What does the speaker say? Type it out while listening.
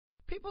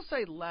People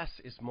say less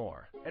is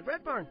more. At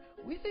Red Barn,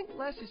 we think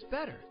less is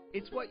better.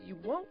 It's what you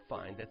won't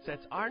find that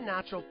sets our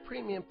natural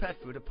premium pet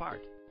food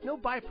apart. No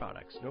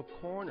byproducts, no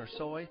corn or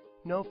soy,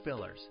 no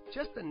fillers.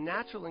 Just the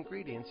natural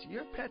ingredients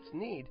your pets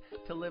need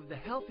to live the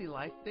healthy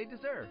life they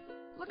deserve.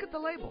 Look at the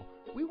label.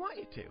 We want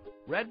you to.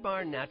 Red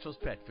Barn Naturals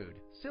Pet Food.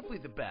 Simply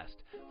the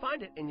best.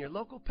 Find it in your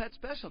local pet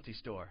specialty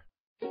store.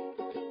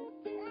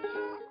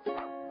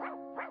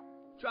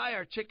 Try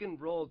our chicken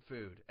rolled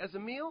food as a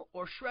meal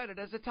or shredded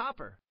as a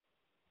topper.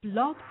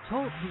 Blog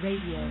Talk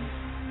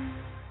Radio.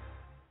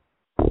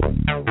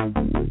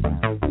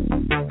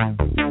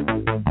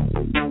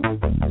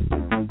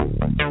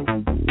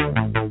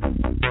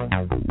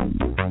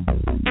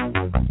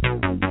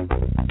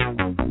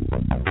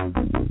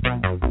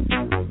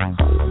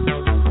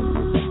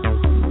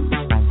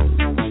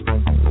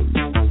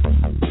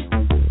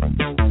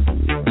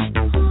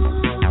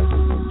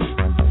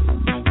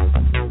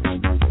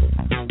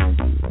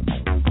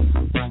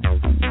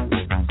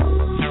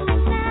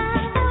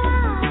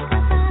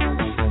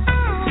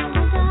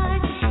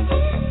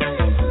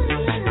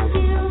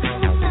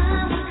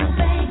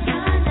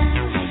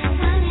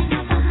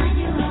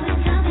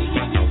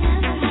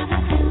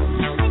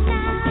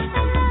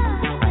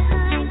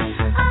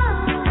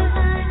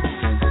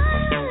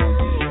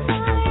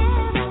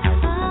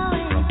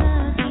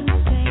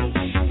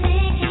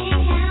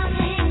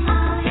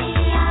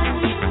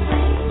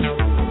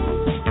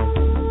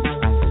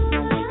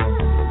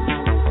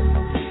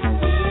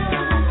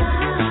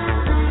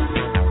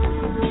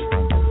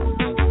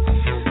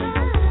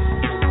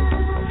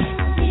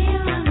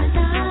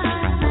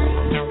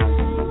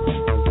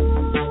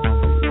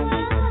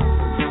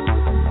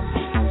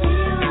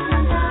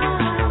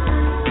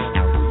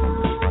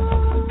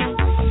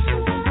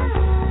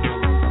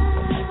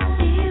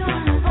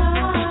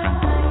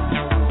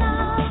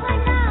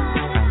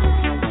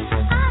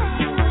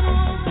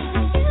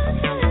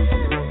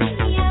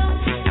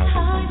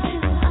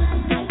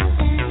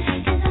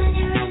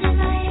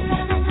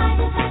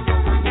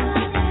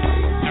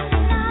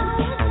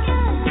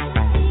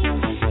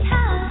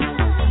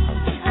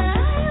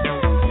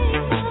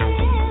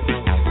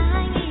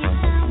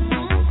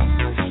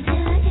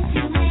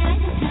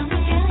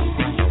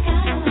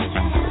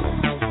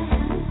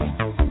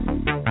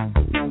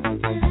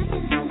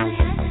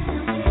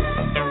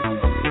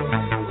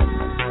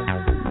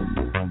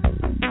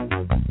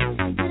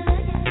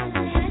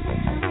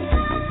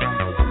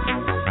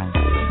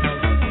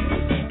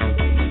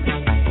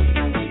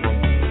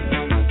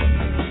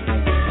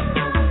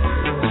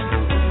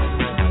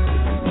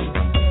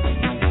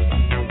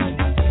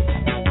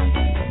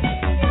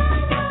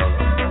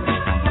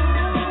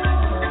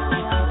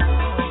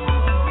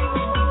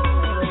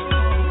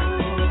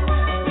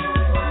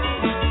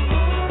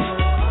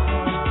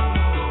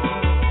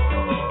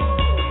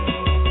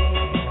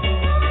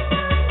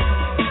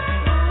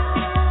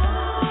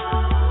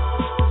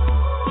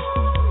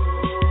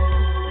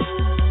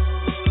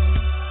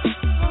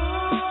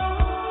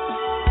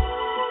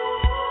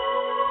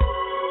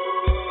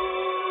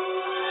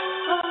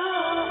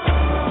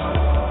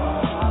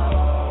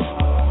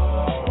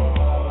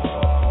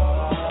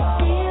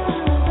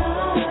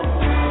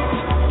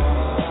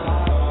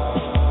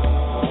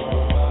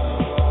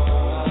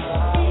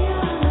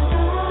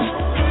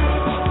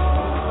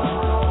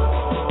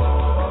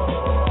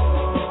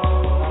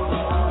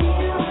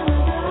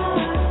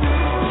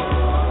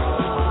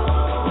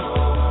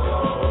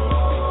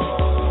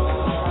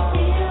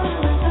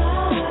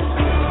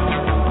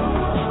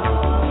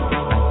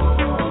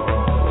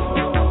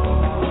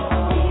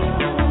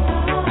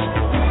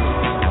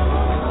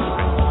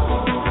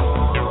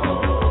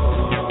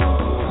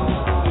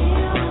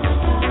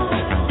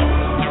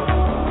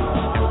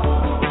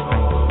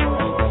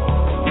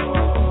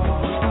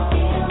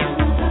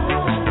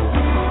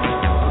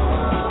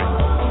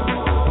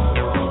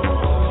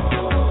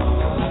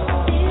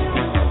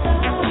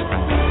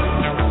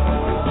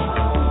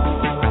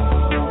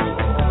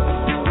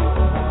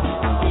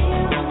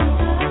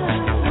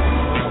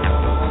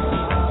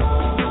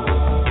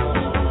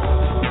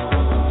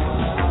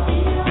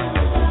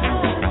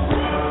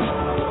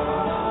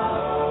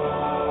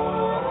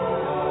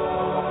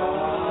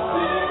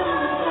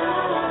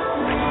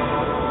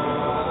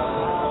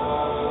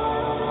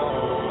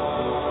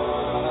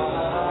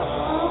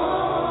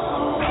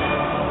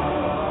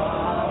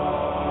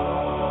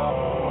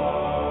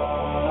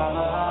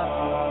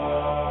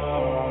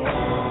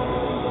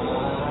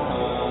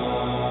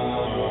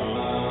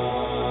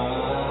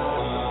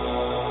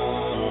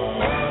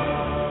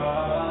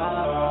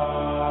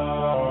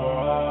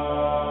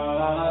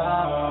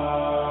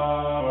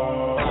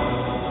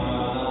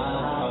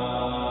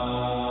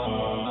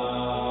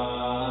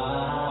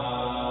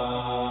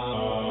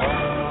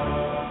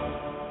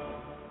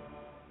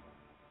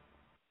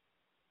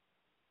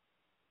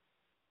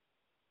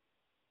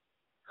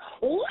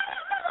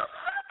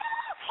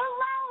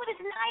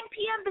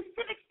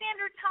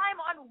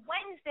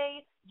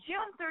 Wednesday,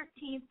 June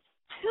 13th,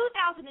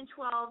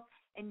 2012,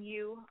 and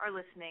you are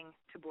listening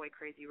to Boy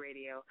Crazy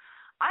Radio.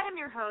 I am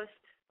your host,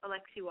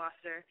 Alexi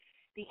Wasser.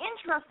 The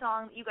intro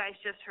song that you guys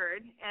just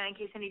heard, in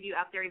case any of you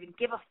out there even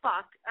give a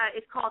fuck,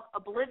 is called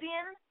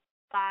Oblivion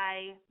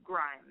by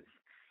Grimes.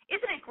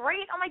 Isn't it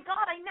great? Oh, my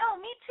God, I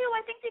know. Me too. I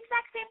think the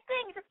exact same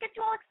thing. It just gets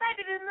you all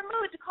excited and in the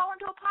mood to call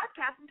into a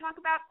podcast and talk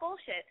about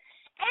bullshit.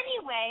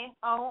 Anyway,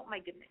 oh, my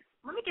goodness.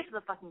 Let me get to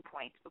the fucking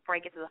point before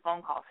I get to the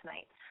phone call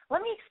tonight. Let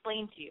me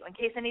explain to you, in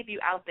case any of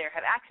you out there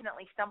have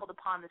accidentally stumbled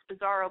upon this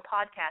bizarro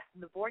podcast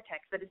in the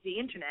vortex that is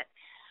the Internet.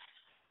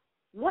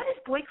 What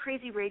is Boy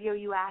Crazy Radio,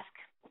 you ask?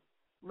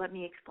 Let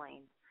me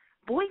explain.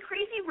 Boy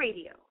Crazy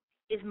Radio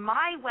is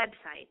my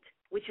website,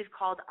 which is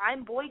called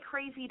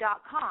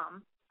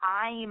I'mBoyCrazy.com.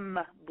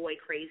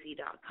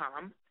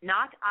 I'mBoyCrazy.com,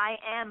 not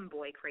I am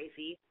boy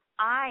crazy.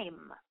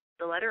 I'm,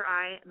 the letter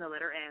I and the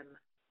letter M.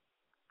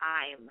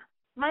 I'm,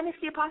 minus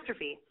the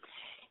apostrophe.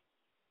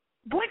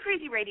 Boy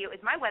Crazy Radio is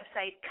my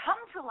website,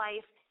 come to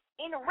life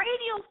in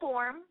radio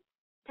form.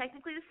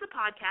 Technically, this is a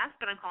podcast,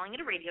 but I'm calling it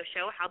a radio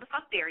show. How the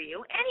fuck dare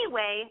you?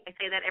 Anyway, I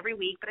say that every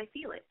week, but I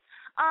feel it.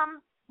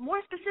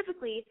 More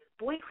specifically,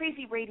 Boy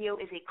Crazy Radio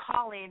is a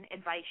call-in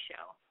advice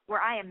show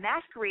where I am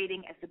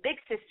masquerading as the big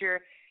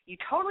sister you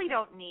totally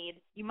don't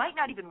need, you might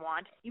not even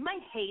want, you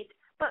might hate,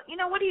 but, you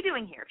know, what are you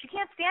doing here? If you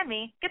can't stand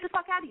me, get the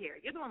fuck out of here.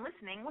 You're the one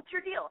listening. What's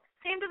your deal?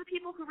 Same to the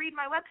people who read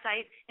my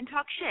website and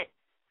talk shit.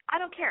 I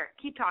don't care.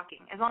 Keep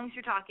talking. As long as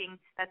you're talking,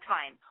 that's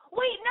fine.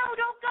 Wait, no,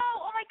 don't go.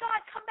 Oh, my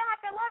God, come back.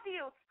 I love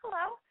you.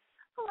 Hello?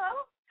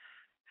 Hello?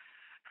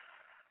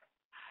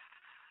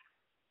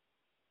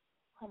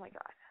 Oh, my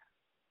God.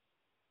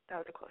 That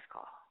was a close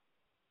call.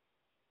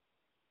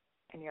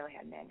 I nearly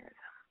had an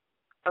aneurysm.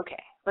 Okay,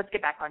 let's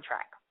get back on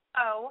track.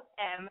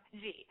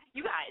 OMG.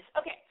 You guys,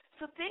 okay,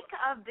 so think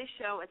of this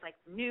show as like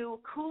new,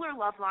 cooler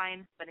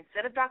Loveline, but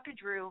instead of Dr.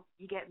 Drew,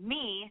 you get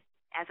me,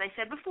 as I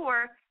said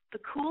before, the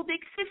cool big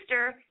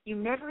sister you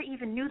never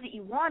even knew that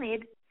you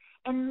wanted,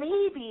 and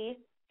maybe,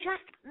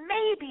 just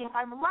maybe, if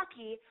I'm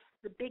lucky,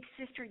 the big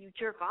sister you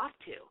jerk off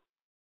to.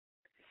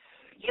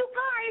 You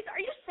guys,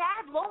 are you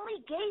sad,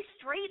 lonely, gay,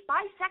 straight,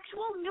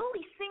 bisexual,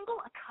 newly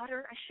single, a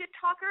cutter, a shit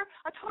talker,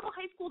 a total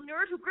high school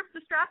nerd who grips the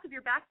straps of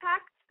your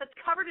backpack that's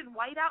covered in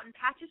whiteout and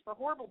patches for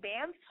horrible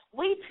bands,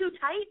 way too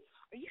tight?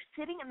 Are you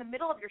sitting in the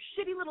middle of your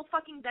shitty little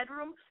fucking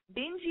bedroom,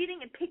 binge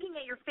eating and picking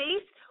at your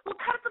face? Well,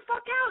 cut the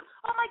fuck out.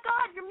 Oh, my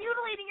God, you're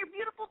mutilating your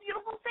beautiful,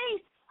 beautiful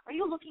face. Are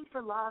you looking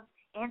for love,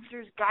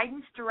 answers,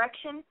 guidance,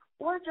 direction,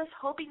 or just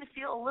hoping to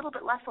feel a little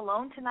bit less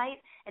alone tonight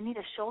and need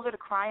a shoulder to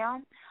cry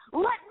on?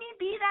 Let me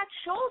be that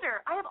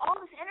shoulder. I have all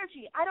this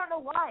energy. I don't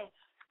know why.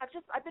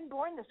 I've been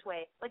born this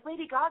way, like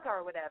Lady Gaga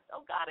or whatever.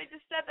 Oh, God, I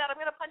just said that.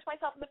 I'm going to punch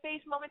myself in the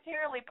face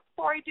momentarily.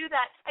 Before I do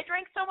that, I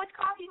drank so much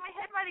coffee, my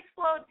head might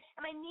explode,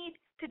 and I need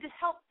to just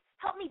help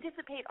me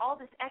dissipate all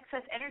this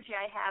excess energy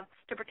I have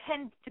to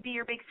pretend to be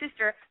your big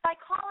sister by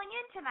calling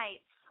in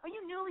tonight. Are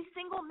you newly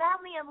single,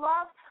 madly in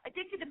love,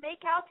 addicted to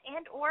makeouts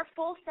and or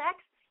full sex?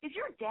 Is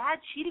your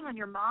dad cheating on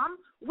your mom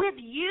with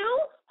you?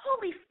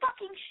 Holy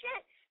fucking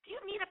shit. Do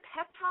you need a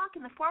pep talk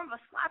in the form of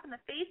a slap in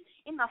the face,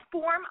 in the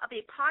form of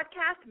a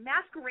podcast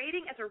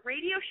masquerading as a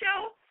radio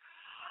show?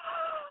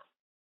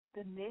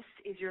 Then this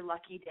is your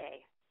lucky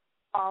day.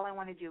 All I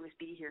want to do is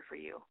be here for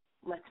you.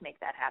 Let's make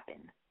that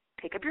happen.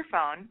 Pick up your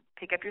phone,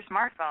 pick up your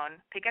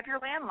smartphone, pick up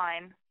your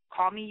landline,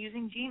 call me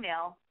using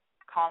Gmail,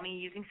 call me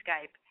using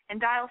Skype, and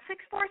dial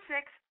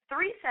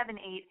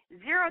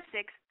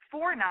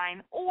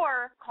 646-378-0649,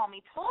 or call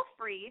me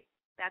toll-free.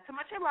 That's how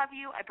much I love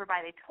you. I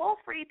provide a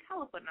toll-free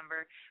telephone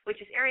number,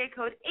 which is area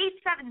code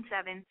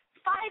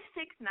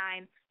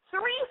 877-569-3588.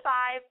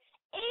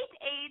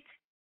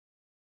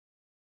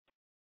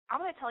 I'm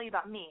going to tell you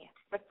about me,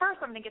 but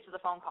first I'm going to get to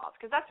the phone calls,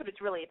 because that's what it's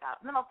really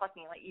about, and then I'll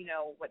fucking let you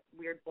know what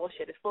weird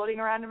bullshit is floating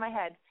around in my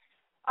head.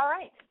 All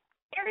right.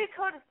 Area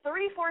code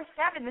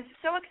 347. This is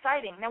so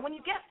exciting. Now, when you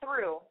get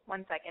through,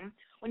 one second,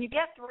 when you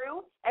get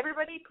through,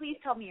 everybody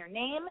please tell me your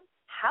name,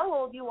 how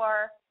old you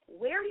are,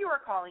 where you are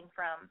calling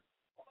from,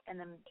 and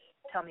then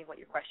tell me what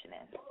your question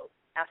is.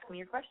 Ask me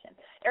your question.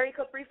 Area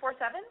code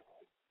 347?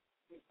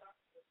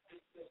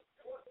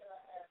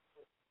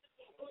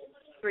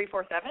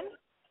 347?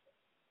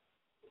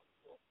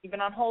 You've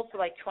been on hold for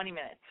like 20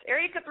 minutes.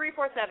 Area code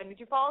 347. Did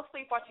you fall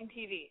asleep watching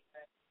TV?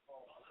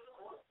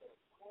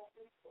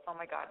 Oh,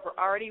 my God. We're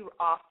already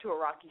off to a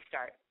rocky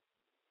start.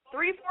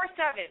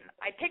 347.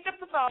 I picked up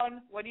the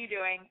phone. What are you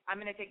doing? I'm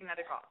going to take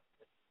another call.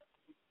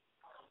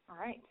 All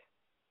right.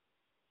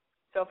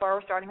 So far,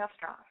 we're starting off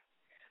strong.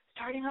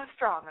 Starting off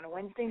strong on a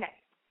Wednesday night.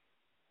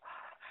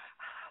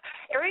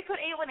 Area code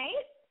 818?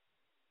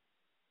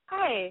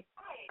 Hi.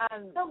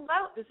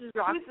 Hello. This is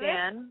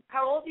Roxanne.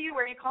 How old are you?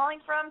 Where are you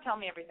calling from? Tell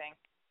me everything.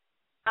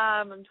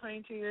 I'm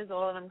 22 years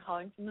old, and I'm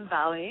calling from the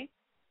Valley.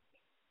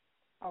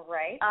 All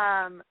right.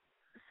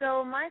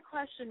 So my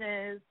question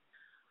is,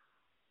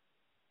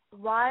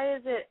 why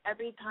is it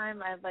every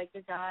time I like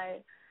a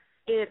guy,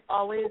 it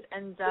always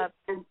ends up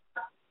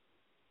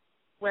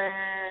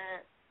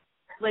where,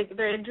 like,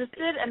 they're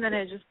interested, and then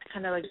it just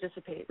kind of, like,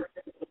 dissipates?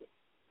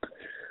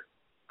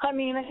 I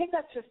mean, I think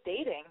that's just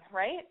dating,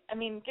 right? I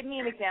mean, give me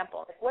an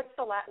example. What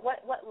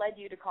led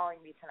you to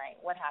calling me tonight?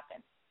 What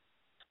happened?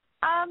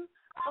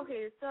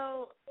 Okay,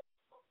 so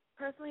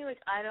personally, like,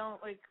 I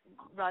don't, like,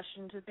 rush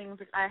into things.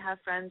 Like, I have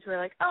friends who are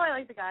like, oh, I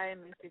like the guy,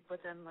 and they sleep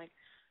with him, like,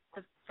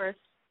 the first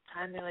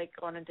time they, like,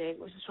 go on a date,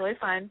 which is totally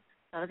fine.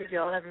 Not a big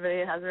deal.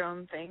 Everybody has their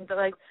own thing. But,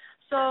 like,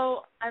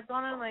 so I've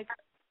gone on, like,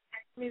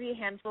 maybe a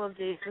handful of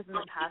dates within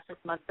the past,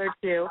 like, month or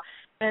two,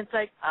 and it's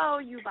like, oh,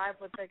 you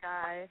vibe with the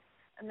guy,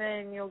 and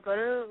then you'll go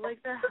to,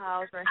 like, their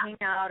house or hang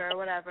out or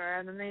whatever,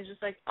 and then they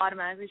just, like,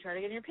 automatically try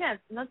to get in your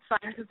pants. And that's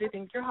fine because they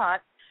think you're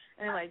hot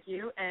and they like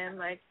you, and,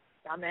 like,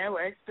 down there it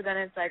works. But then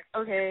it's like,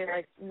 okay,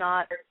 like,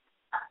 not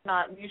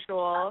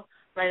mutual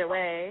right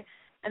away.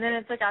 And then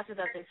it's like after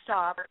that they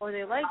stop, or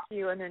they like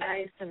you and they're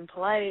nice and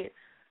polite,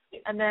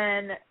 and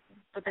then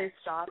but they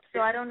stop. So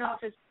I don't know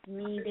if it's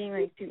me being,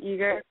 like, too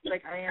eager,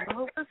 like I am a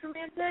hopeless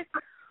romantic,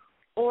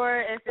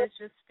 or if it's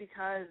just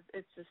because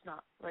it's just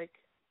not, like,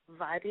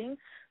 vibing.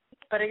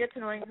 But it gets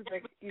annoying because,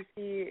 like, you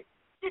see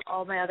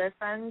all my other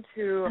friends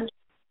who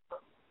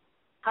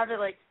have it,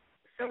 like,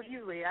 so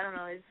easily. I don't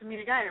know. They just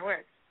meet a guy and it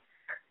works.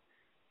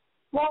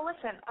 Well,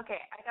 listen, okay,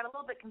 I got a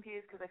little bit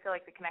confused because I feel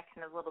like the connection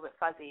is a little bit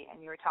fuzzy,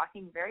 and you were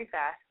talking very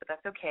fast, but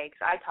that's okay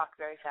because I talk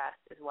very fast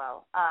as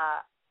well.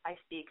 I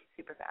speak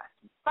super fast.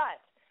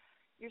 But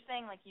you're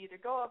saying, like, you either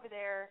go over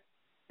there,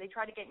 they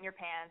try to get in your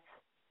pants,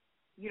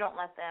 you don't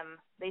let them,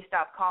 they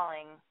stop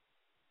calling,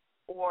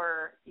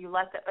 or you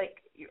let them, like,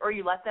 or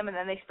you let them and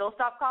then they still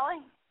stop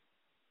calling?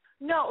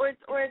 No,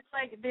 or it's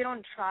like they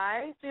don't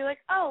try. So you're like,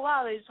 oh,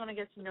 wow, they just want to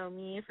get to know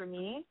me for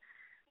me.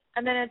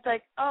 And then it's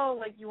like, oh,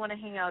 like, you want to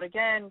hang out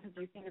again because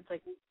you think it's,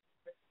 like,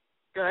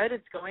 good,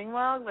 it's going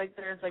well. Like,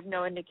 there's, like,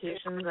 no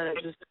indication that it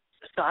just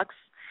sucks.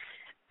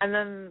 And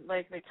then,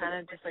 like, they kind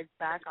of just, like,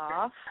 back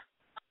off.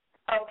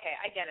 Okay,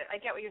 I get it. I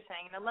get what you're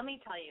saying. Now, let me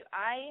tell you,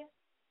 I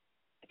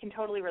can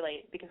totally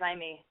relate because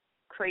I'm a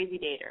crazy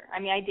dater. I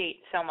mean, I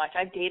date so much.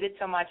 I've dated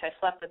so much. I've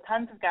slept with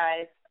tons of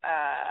guys.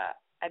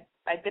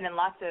 I've been in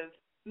lots of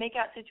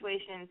make-out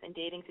situations and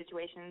dating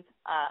situations,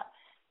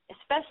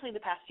 especially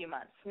the past few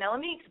months. Now, let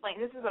me explain.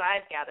 This is what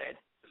I've gathered.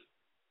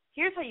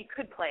 Here's how you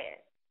could play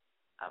it.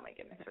 Oh, my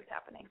goodness, what's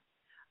happening?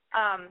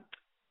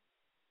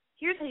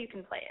 Here's how you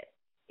can play it.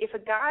 If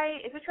a guy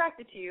is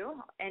attracted to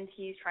you and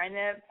he's trying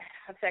to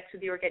have sex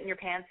with you or get in your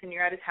pants and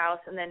you're at his house,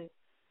 and then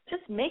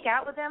just make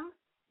out with him,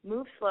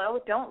 move slow,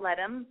 don't let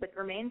him, but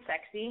remain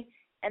sexy,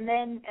 and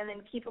then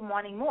keep him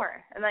wanting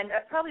more. And then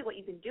that's probably what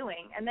you've been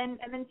doing. And then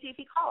see if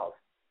he calls.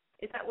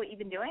 Is that what you've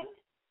been doing?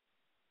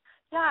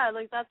 Yeah,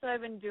 like, that's what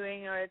I've been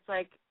doing. Or it's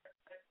like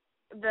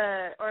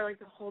the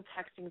whole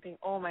texting thing.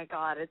 Oh my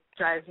God, it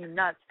drives me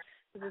nuts.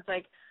 Because it's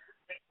like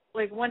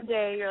one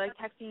day you're, like,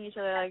 texting each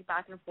other, like,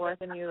 back and forth,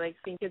 and you, like,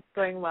 think it's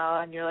going well,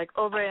 and you're, like,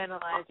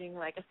 overanalyzing,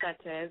 like, a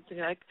sentence, and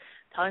you're, like,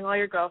 telling all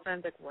your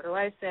girlfriends, like, what do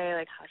I say?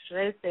 Like, how should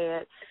I say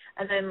it?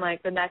 And then,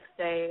 like, the next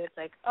day it's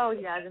like, oh,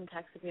 he hasn't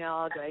texted me at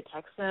all. Do I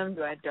text him?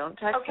 Do I don't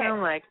text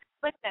him? Like,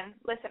 listen.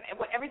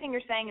 Everything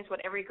you're saying is what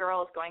every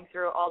girl is going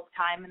through all the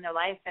time in their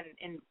life, and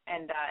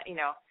you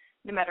know,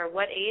 no matter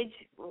what age,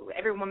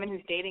 every woman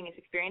who's dating is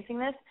experiencing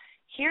this.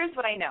 Here's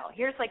what I know.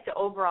 Here's, like, the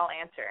overall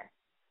answer.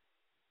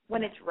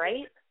 When it's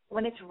right,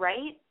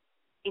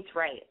 it's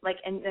right. Like,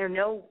 and there's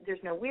no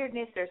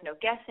weirdness, there's no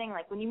guessing.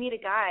 Like, when you meet a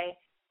guy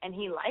and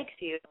he likes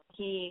you,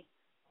 he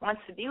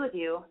wants to be with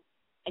you,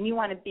 and you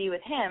want to be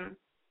with him,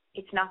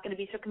 it's not going to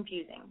be so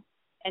confusing.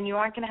 And you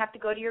aren't going to have to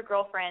go to your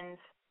girlfriends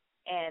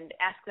and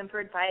ask them for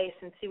advice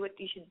and see what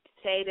you should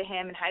say to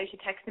him and how you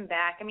should text him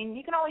back. I mean,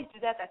 you can always do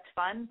that. That's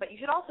fun. But you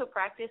should also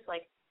practice,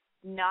 like,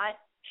 not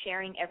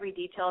sharing every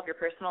detail of your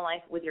personal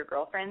life with your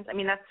girlfriends. I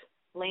mean, that's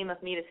lame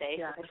of me to say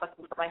because I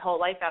fucking put my whole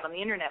life out on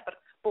the internet. But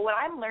what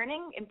I'm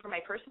learning for my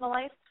personal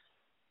life,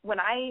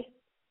 when I'm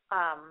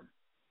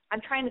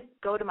trying to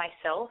go to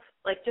myself,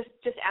 like, just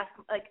ask,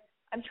 like,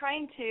 I'm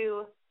trying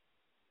to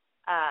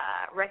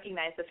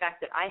recognize the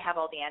fact that I have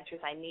all the answers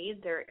I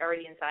need. They're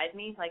already inside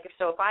me. Like,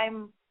 if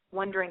I'm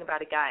wondering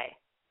about a guy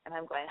and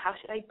I'm going, how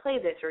should I play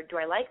this? Or do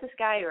I like this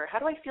guy? Or how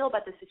do I feel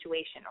about the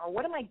situation? Or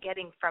what am I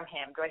getting from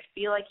him? Do I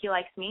feel like he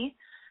likes me?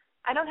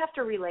 I don't have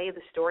to relay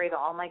the story to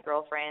all my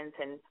girlfriends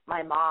and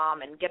my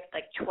mom and get,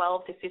 like,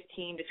 12 to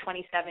 15 to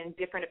 27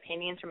 different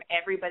opinions from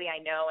everybody I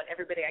know and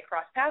everybody I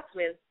cross paths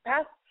with.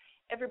 I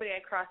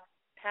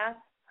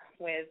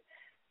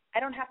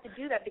don't have to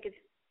do that because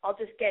I'll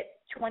just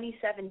get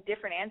 27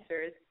 different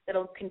answers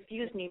that'll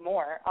confuse me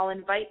more. I'll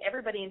invite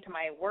everybody into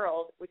my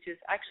world, which is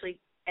actually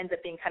ends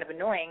up being kind of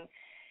annoying.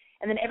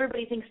 And then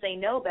everybody thinks they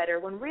know better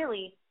when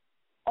really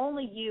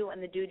only you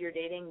and the dude you're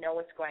dating know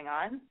what's going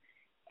on.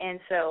 And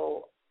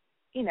so,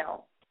 you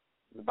know,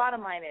 the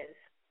bottom line is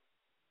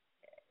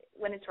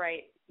when it's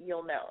right,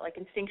 you'll know. Like,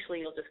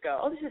 instinctually, you'll just go,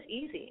 oh, this is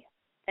easy.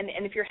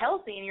 And if you're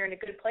healthy and you're in a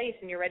good place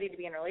and you're ready to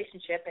be in a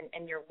relationship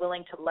and you're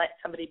willing to let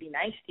somebody be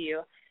nice to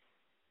you,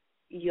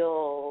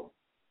 you'll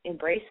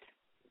embrace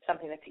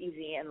something that's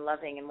easy and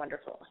loving and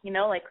wonderful. You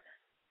know, like,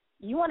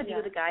 you want to be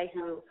with a guy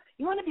who,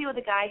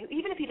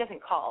 even if he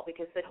doesn't call,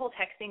 because the whole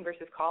texting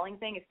versus calling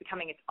thing is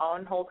becoming its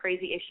own whole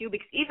crazy issue,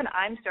 because even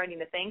I'm starting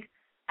to think,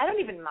 I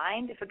don't even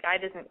mind if a guy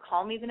doesn't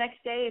call me the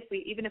next day,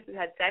 even if we've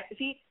had sex. If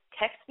he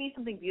texts me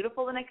something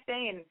beautiful the next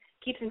day and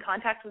keeps in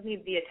contact with me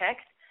via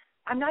text,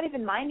 I'm not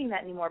even minding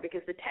that anymore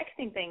because the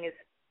texting thing is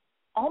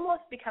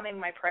almost becoming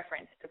my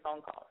preference to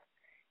phone calls.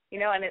 You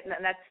know, and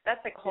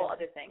that's like a whole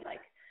other thing. Like,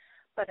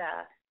 but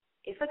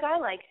if a guy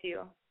likes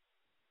you,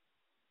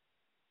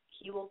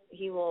 he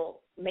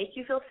will make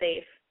you feel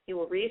safe. He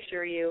will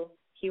reassure you.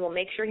 He will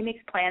make sure he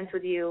makes plans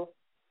with you.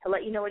 He'll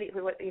let you know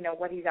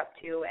what he's up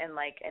to, and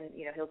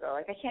he'll go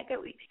like, I can't get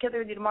together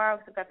with you tomorrow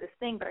because I've got this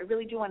thing, but I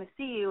really do want to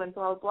see you, and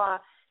blah blah blah.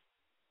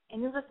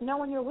 And you'll just know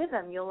when you're with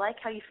him. You'll like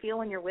how you feel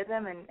when you're with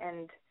him,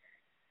 and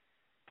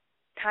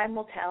time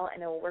will tell,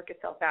 and it will work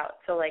itself out.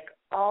 So like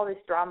all this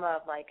drama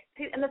of like,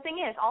 and the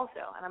thing is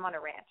also, and I'm on a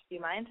rant. Do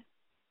you mind?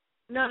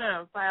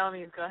 No. By all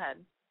means, go ahead.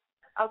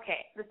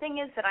 Okay. The thing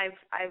is that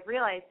I've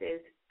realized is,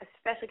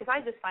 especially because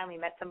I just finally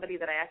met somebody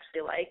that I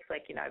actually like.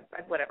 Like, you know,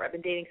 I've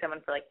been dating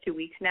someone for like 2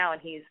 weeks now,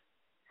 and he's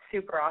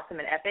super awesome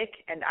and epic,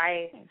 and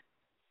I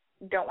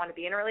don't want to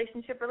be in a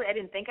relationship really. I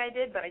didn't think I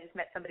did, but I just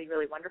met somebody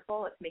really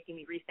wonderful. It's making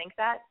me rethink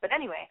that. But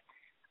anyway,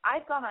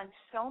 I've gone on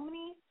so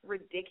many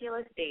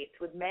ridiculous dates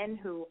with men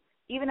who,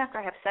 even after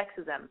I have sex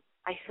with them,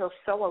 I feel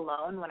so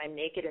alone when I'm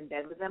naked in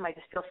bed with them. I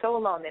just feel so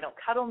alone. They don't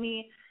cuddle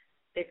me.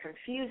 They're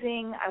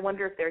confusing. I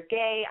wonder if they're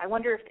gay. I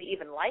wonder if they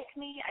even like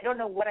me. I don't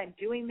know what I'm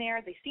doing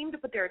there. They seem to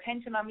put their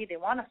attention on me. They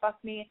want to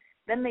fuck me.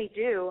 Then they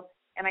do,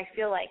 and I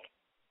feel like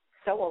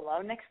so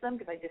alone next to them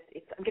because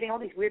I'm getting all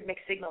these weird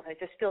mixed signals. I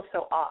just feel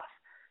so off.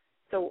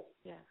 So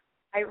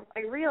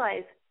I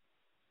realize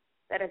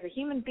that as a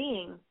human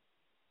being,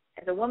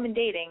 as a woman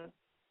dating,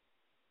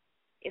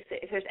 if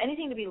there's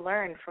anything to be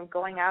learned from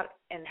going out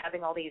and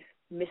having all these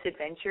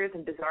misadventures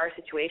and bizarre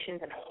situations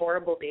and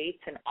horrible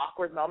dates and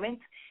awkward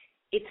moments,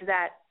 it's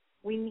that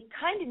we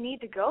kind of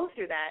need to go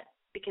through that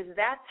because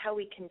that's how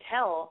we can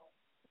tell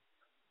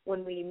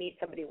when we meet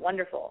somebody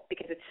wonderful,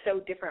 because it's so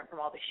different from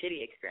all the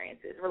shitty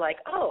experiences. We're like,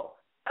 oh,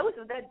 I was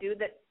with that dude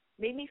that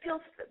made me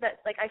feel that,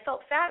 like, I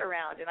felt fat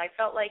around, and I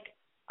felt like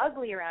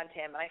ugly around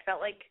him, and I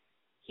felt like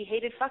he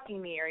hated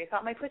fucking me, or he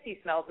thought my pussy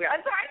smelled weird.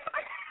 I'm sorry.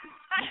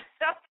 I'm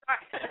so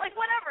sorry. Like,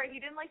 whatever.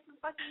 He didn't like to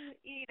fucking,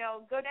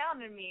 go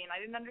down on me, and I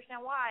didn't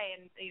understand why,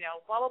 and,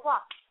 blah, blah, blah.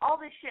 All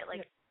this shit,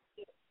 like,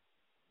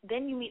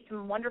 then you meet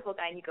some wonderful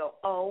guy, and you go,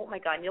 oh, my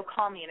God, and you'll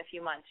call me in a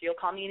few months, or you'll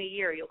call me in a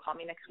year, or you'll call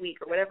me next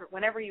week, or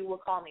whenever you will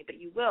call me,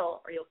 but you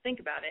will, or you'll think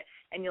about it,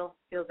 and you'll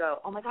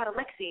go, oh, my God,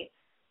 Alexi,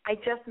 I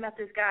just met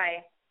this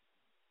guy,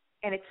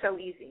 and it's so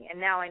easy, and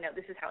now I know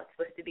this is how it's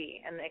supposed to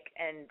be, and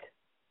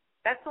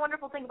that's the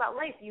wonderful thing about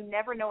life. You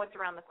never know what's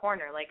around the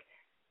corner. Like,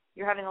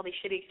 you're having all these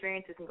shitty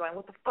experiences and going,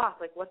 what the fuck?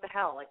 Like, what the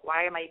hell? Like,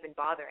 why am I even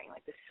bothering?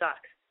 Like, this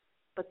sucks.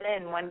 But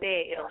then one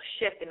day it'll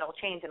shift and it'll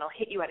change and it'll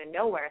hit you out of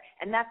nowhere.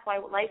 And that's why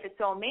life is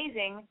so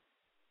amazing,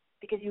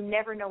 because you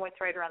never know what's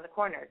right around the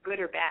corner, good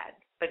or bad.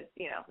 But,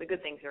 the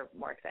good things are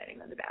more exciting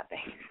than the bad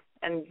things.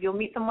 And you'll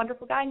meet some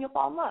wonderful guy and you'll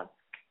fall in love.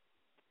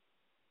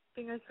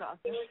 Fingers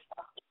crossed.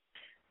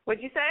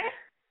 What'd you say?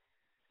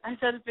 I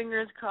said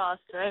fingers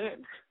crossed, right?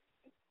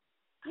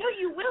 No,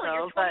 you will.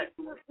 No,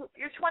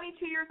 you're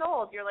 22 years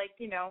old. You're like,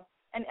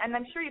 and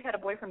I'm sure you've had a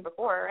boyfriend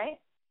before, right?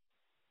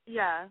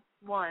 Yeah,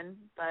 one,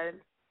 but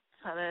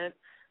haven't.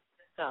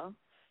 So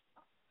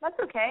that's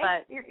okay.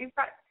 But you've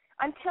got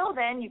until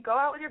then. You go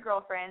out with your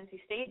girlfriends. You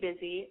stay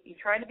busy. You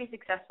try to be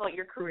successful at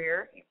your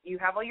career. You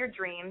have all your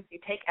dreams. You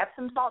take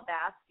Epsom salt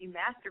baths. You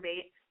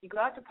masturbate. You go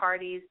out to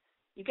parties.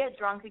 You get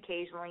drunk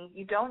occasionally.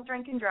 You don't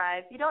drink and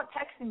drive. You don't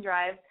text and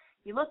drive.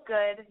 You look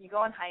good. You go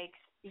on hikes.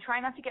 You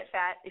try not to get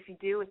fat. If you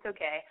do, it's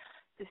okay.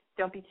 Just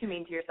don't be too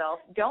mean to yourself.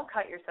 Don't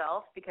cut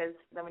yourself, because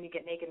then when you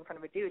get naked in front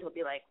of a dude, he'll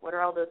be like, what are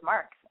all those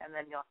marks? And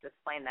then you'll have to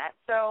explain that.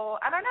 So,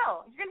 I don't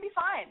know. You're going to be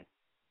fine.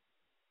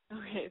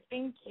 Okay,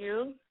 thank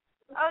you.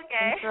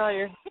 Okay. Thanks for all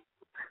your...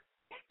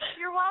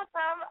 You're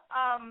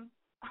welcome.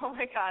 Oh,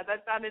 my God,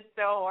 that sounded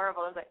so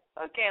horrible. I was like,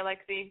 okay,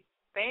 Lexi,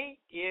 thank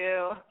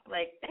you.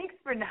 Like, thanks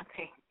for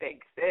nothing,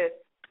 big sis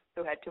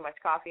who had too much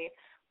coffee.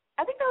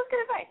 I think that was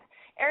good advice.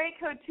 Area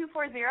code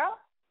 240.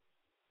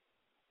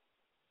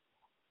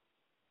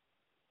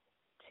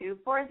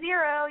 240,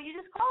 you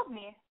just called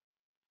me.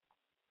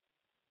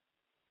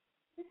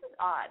 This is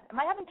odd. Am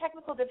I having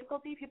technical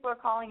difficulty? People are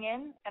calling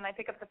in, and I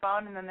pick up the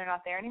phone, and then they're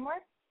not there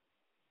anymore?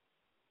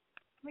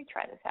 Let me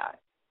try this out.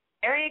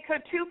 Area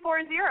code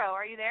 240,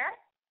 are you there?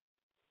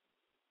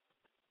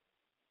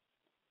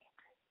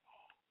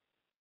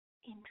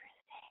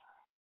 Interesting.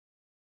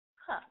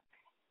 Huh.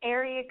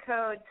 Area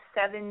code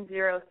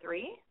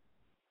 703.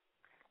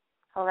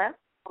 Hello?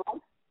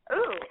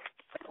 Ooh.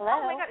 Hello?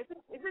 Oh, my God.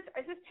 Is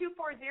this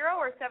 240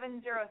 or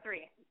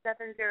 703?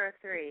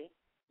 703.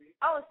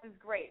 Oh, this is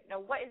great.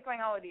 Now, what is going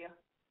on with you?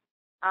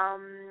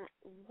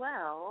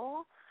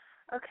 Well,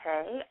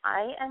 okay,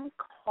 I am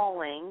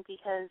calling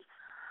because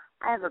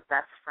I have a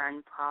best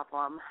friend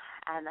problem,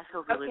 and I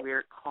feel really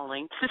weird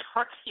calling to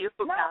talk to you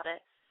about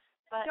it.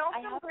 But don't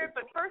feel weird,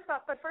 but first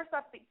off,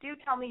 do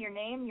tell me your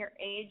name, your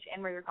age,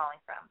 and where you're calling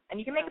from. And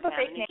you can make up a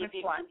fake name if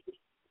you want.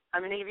 I'm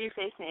going to give you a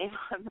fake name.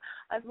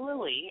 I'm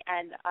Lily,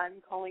 and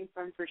I'm calling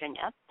from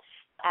Virginia.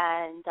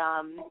 And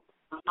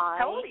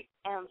How old are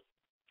you?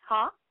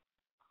 Huh?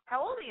 How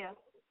old are you?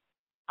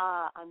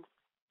 I'm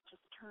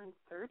just turned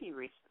 30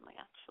 recently,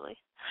 actually.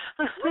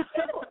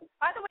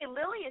 By the way,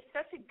 Lily is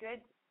such a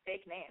good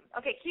fake name.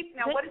 Okay,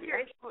 now what is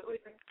your issue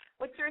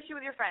what's your issue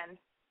with your friend?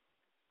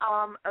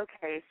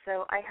 Okay,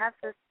 so I have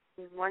this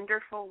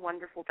wonderful,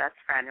 wonderful best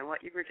friend, and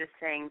what you were just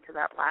saying to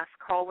that last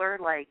caller,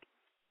 like,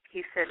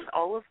 he fits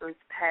all of those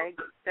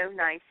pegs so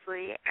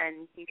nicely,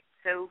 and he's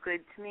so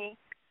good to me,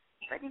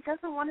 but he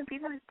doesn't want to be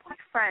my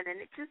boyfriend,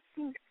 and it just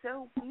seems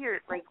so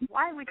weird. Like,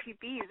 why would you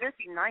be this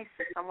nice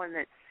to someone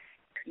that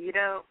you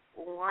don't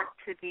want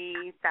to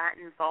be that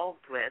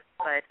involved with?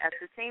 But at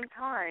the same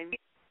time,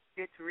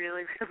 it's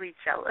really, really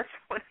jealous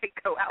when I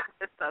go out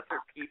with other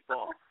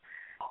people.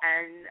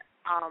 And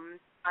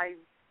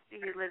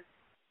he lives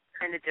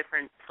in a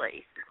different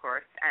place, of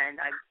course, and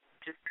I've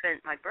just spent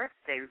my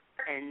birthday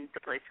in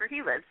the place where he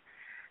lives,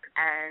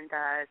 and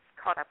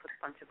caught up with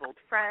a bunch of old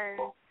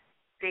friends,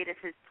 stayed at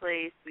his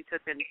place. We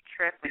took a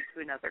trip, went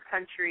to another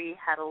country,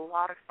 had a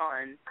lot of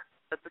fun.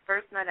 But the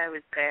first night I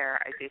was there,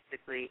 I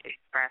basically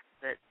expressed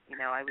that,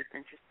 I was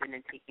interested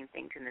in taking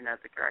things in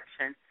another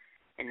direction,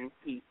 and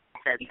he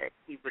said that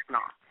he was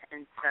not.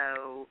 And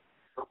so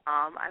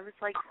I was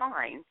like,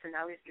 fine. So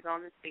now we have to go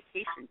on this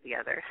vacation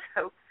together.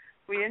 So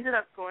we ended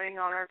up going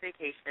on our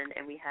vacation,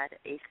 and we had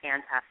a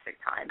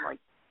fantastic time, like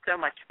so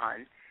much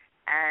fun.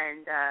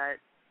 And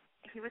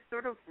he was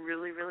sort of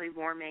really, really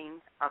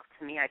warming up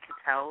to me. I could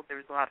tell there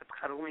was a lot of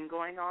cuddling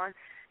going on.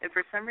 And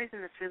for some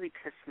reason, this really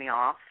pissed me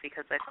off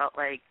because I felt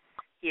like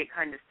he had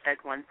kind of said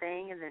one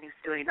thing, and then he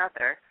was doing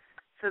another.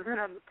 So then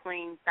on the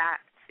plane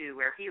back to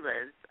where he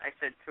lives, I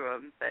said to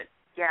him that,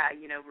 yeah,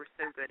 we're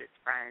so good as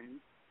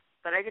friends.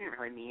 But I didn't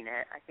really mean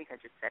it. I think I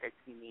just said it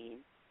to be mean.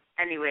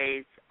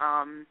 Anyways,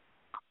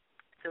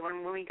 so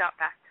when we got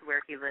back to where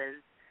he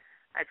lives,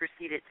 I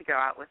proceeded to go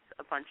out with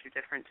a bunch of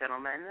different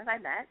gentlemen that I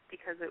met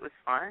because it was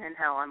fun, and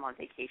hell, I'm on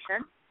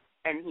vacation.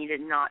 And he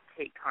did not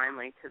take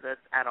kindly to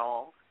this at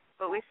all.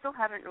 But we still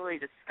haven't really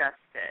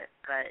discussed it.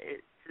 But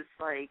it's just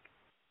like,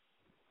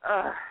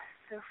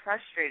 so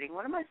frustrating.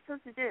 What am I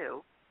supposed to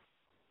do?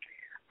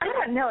 I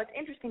don't know. It's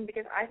interesting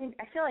because I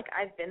feel like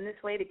I've been this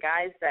way to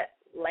guys that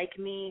like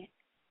me,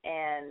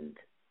 and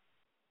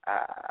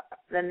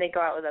then they go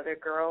out with other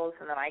girls,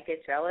 and then I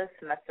get jealous,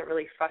 and that's a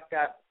really fucked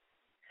up,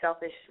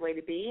 selfish way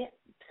to be.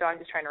 So I'm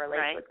just trying to relate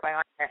to what's going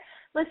on there.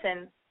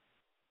 Listen,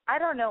 I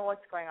don't know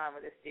what's going on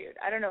with this dude.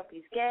 I don't know if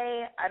he's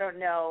gay. I don't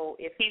know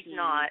if he's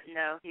not.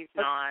 No, he's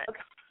not.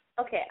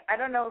 Okay. I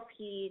don't know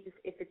if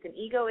it's an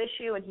ego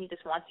issue and he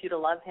just wants you to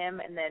love him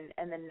and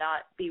then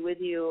not be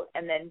with you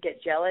and then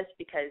get jealous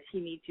because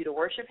he needs you to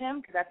worship him,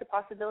 because that's a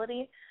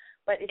possibility.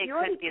 But if you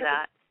could be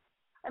that.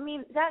 I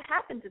mean, that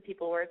happens with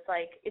people where it's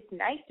like, it's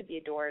nice to be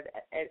adored,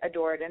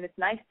 and it's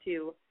nice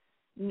to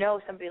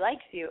know somebody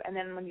likes you, and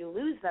then when you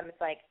lose them,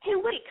 it's like, hey,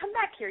 wait, come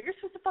back here. You're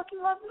supposed to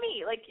fucking love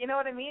me. Like, you know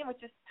what I mean?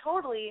 Which is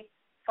totally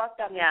fucked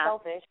up and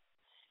selfish.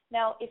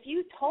 Now, if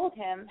you told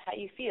him how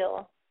you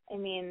feel, I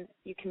mean,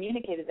 you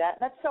communicated that.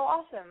 That's so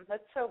awesome.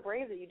 That's so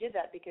brave that you did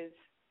that because,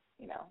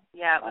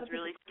 Yeah, it was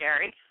really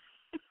scary.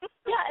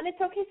 Yeah, and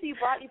it's okay. So you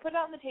put it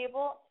out on the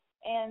table,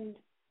 and,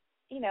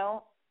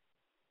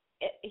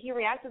 he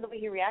reacted the way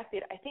he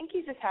reacted. I think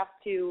you just have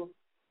to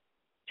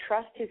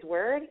trust his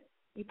word.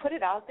 You put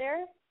it out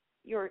there.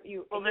 You're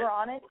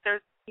on it.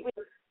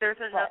 There's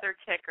another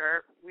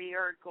kicker. We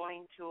are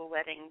going to a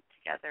wedding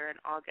together in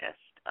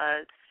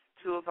August.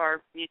 Two of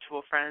our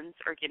mutual friends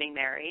are getting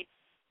married,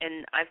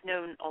 and I've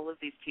known all of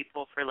these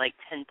people for like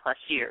 10 plus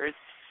years.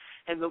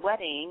 And the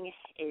wedding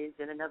is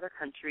in another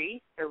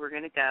country, so we're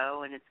going to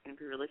go, and it's going to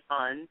be really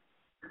fun.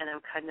 And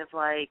I'm kind of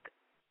like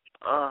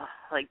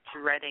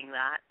dreading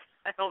that.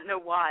 I don't know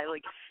why.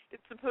 Like,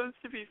 it's supposed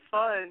to be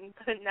fun,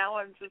 but now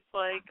I'm just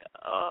like,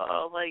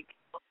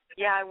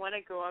 yeah, I want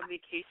to go on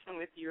vacation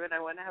with you, and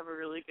I want to have a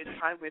really good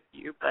time with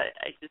you, but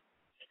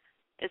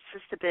it's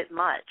just a bit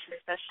much,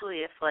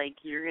 especially if, like,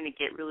 you're going to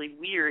get really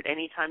weird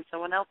anytime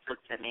someone else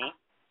looks at me.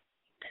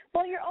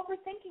 Well, you're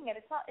overthinking it.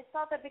 It's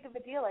not that big of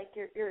a deal. Like,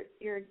 you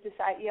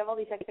have all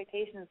these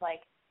expectations,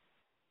 like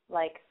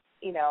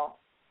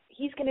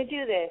he's going to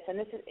do this, and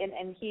this is,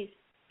 and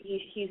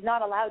he's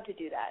not allowed to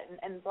do that.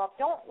 And Bob,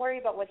 don't worry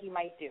about what he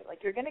might do.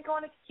 Like, you're going to go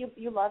on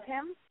you love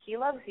him. He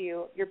loves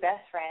you. You're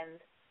best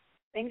friends.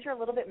 Things are a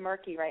little bit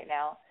murky right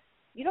now.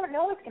 You don't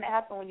know what's going to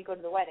happen when you go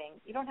to the wedding.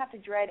 You don't have to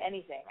dread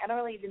anything. I don't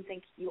really even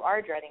think you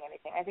are dreading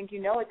anything. I think you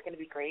know it's going to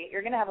be great.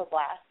 You're going to have a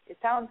blast. It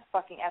sounds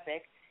fucking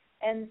epic.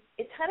 And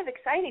it's kind of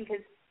exciting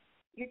because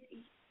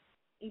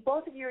you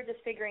both of you are just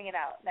figuring it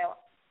out. Now,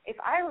 if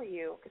I were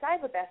you, because I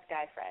have a best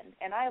guy friend,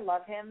 and I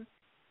love him,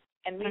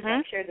 and we've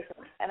shared this,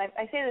 and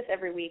I say this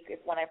every week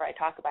whenever I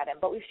talk about him,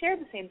 but we've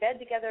shared the same bed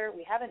together.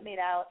 We haven't made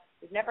out.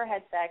 We've never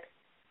had sex.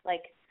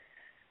 Like,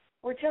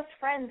 we're just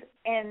friends,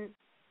 and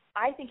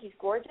I think he's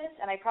gorgeous,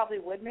 and I probably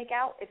would make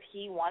out if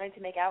he wanted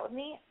to make out with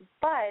me,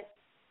 but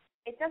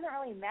it doesn't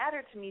really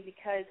matter to me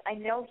because I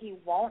know he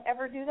won't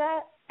ever do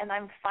that, and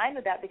I'm fine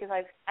with that because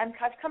I've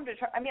come to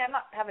terms. I mean,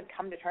 haven't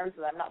come to terms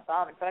with it. I'm not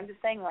bummed, but I'm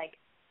just saying, like,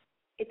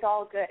 it's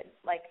all good.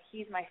 Like,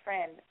 he's my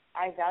friend.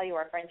 I value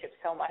our friendship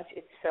so much.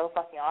 It's so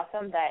fucking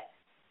awesome that,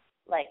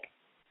 like,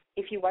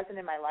 if he wasn't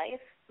in my life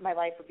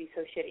would be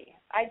so shitty.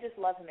 I just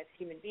love him as a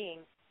human being.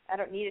 I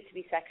don't need it to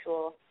be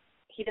sexual.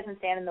 He doesn't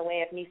stand in the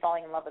way of me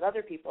falling in love with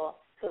other people.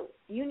 So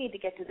you need to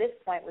get to this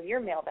point with your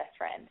male best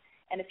friend.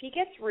 And if he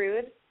gets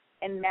rude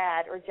and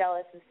mad or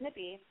jealous and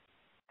snippy,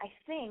 I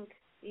think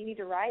you need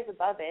to rise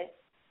above it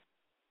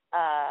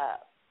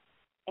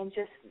and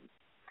just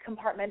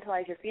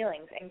compartmentalize your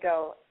feelings and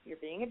go, you're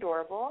being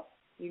adorable.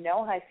 You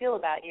know how I feel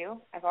about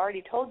you. I've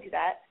already told you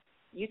that.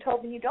 You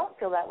told me you don't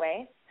feel that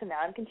way, so now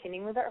I'm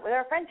continuing with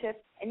our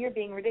friendship, and you're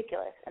being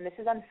ridiculous. And this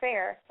is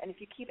unfair, and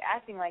if you keep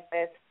acting like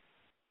this,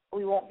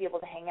 we won't be able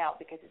to hang out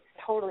because it's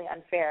totally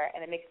unfair,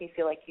 and it makes me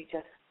feel like you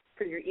just,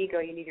 for your ego,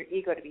 you need your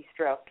ego to be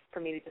stroked for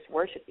me to just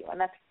worship you. And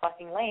that's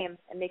fucking lame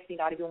and makes me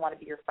not even want to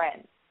be your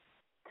friend.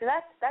 So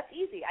that's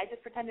easy. I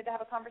just pretended to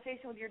have a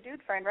conversation with your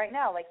dude friend right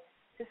now. Like,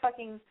 just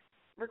fucking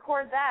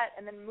record that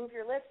and then move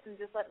your lips and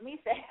just let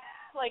me say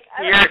like,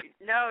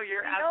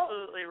 you're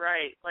absolutely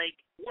right. Like,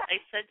 yeah. I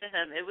said to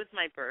him, it was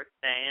my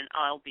birthday, and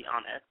I'll be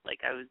honest,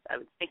 like, I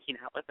was thinking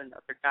out with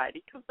another guy, and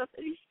he comes up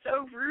and he's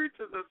so rude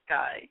to this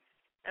guy.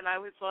 And I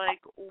was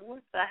like,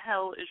 what the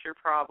hell is your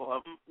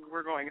problem?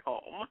 We're going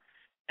home.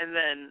 And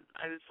then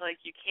I was like,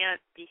 you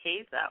can't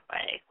behave that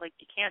way. Like,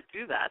 you can't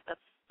do that.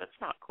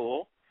 That's not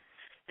cool.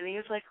 And he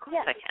was like, of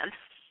course I can.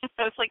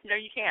 I was like, no,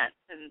 you can't.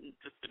 And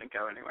just didn't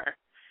go anywhere.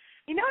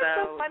 You know, it's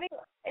so funny.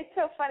 It's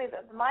so funny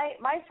that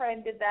my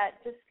friend did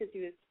that just because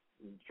he was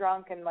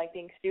drunk and like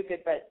being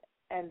stupid,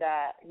 and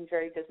he's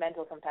very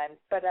judgmental sometimes,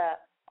 but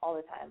all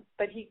the time.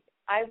 But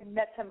I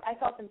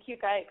saw some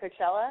cute guy at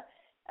Coachella,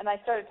 and I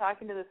started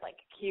talking to this like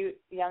cute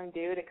young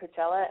dude at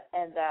Coachella,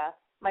 and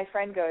my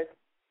friend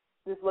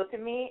just looked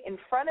at me in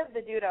front of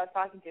the dude I was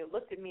talking to,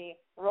 looked at me,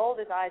 rolled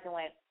his eyes, and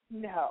went,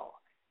 no.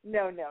 And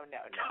then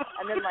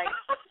like,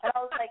 and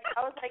I was like,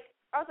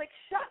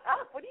 shut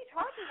up! What are you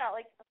talking about?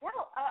 Like,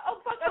 well,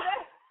 fuck!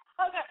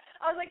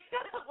 I was like,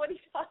 shut up! What are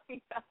you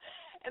talking about?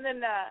 And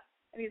then,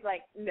 and he's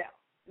like, no.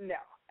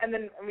 And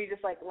then we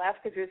just like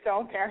left because it was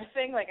so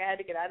embarrassing. Like I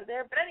had to get out of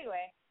there. But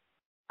anyway,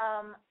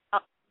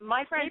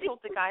 my friend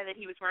told the guy that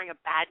he was wearing a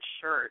bad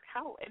shirt.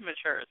 How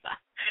immature is that?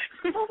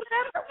 Well,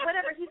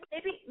 whatever.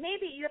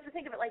 Maybe you have to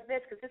think of it like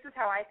this, because this is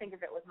how I think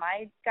of it with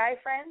my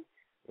guy friends.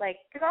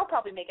 Like, because I'll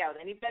probably make out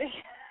with anybody.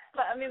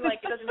 But I mean,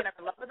 like, it doesn't mean I'm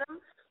in love with them.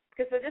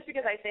 So just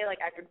because I say, like,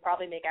 I could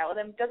probably make out with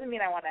them doesn't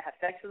mean I want to have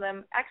sex with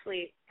them.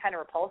 Actually, kind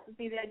of repulses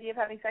me, the idea of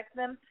having sex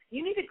with them.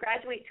 You need to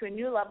graduate to a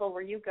new level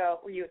where you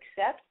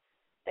accept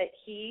that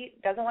he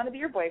doesn't want to be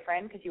your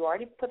boyfriend because you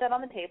already put that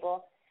on the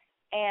table.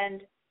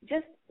 And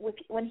just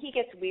when he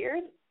gets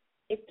weird,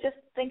 just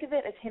think of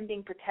it as him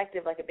being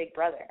protective like a big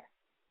brother.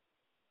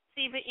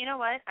 See, but you know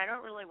what? I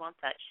don't really want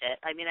that shit.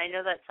 I mean, I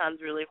know that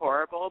sounds really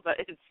horrible, but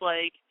it's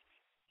like,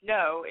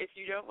 no, if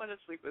you don't want to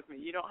sleep with me,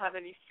 you don't have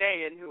any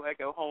say in who I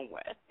go home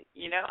with.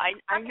 You know,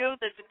 I know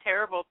that's a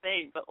terrible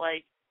thing, but,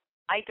 like,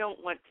 I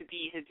don't want to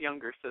be his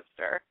younger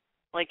sister.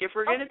 Like, if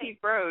we're going to be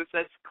bros,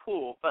 that's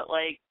cool, but,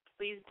 like,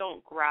 please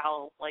don't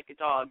growl like a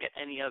dog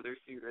at any other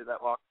suitor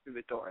that walks through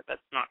the door.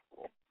 That's not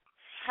cool.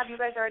 Have you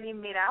guys already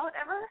made out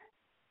ever?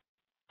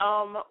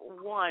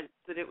 Once,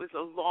 but it was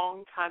a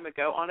long time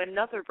ago on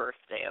another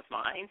birthday of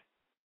mine.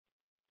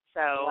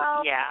 So,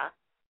 yeah.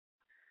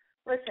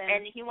 Listen.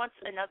 And he wants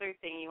another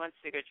thing. He wants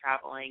to go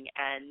traveling,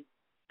 and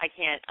I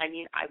can't. I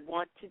mean, I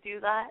want to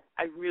do that.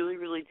 I really,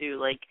 really do.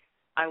 Like,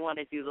 I want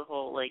to do the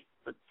whole, like,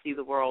 let's see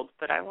the world,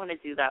 but I want to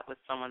do that with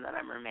someone that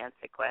I'm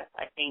romantic with.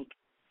 I think,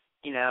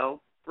 you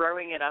know,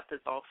 growing it up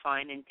is all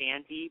fine and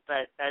dandy,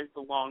 but that is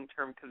the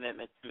long-term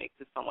commitment to make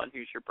to someone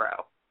who's your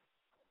bro.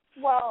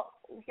 Well,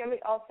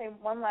 I'll say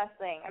one last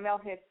thing. I mean,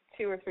 I'll say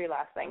 2 or 3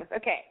 last things.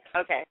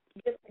 Okay.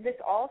 This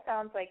all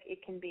sounds like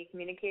it can be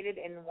communicated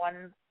in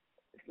one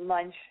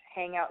lunch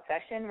hangout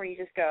session where you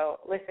just go,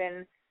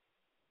 listen,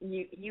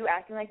 you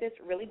acting like this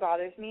really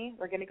bothers me.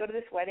 We're going to go to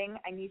this wedding.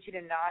 I need you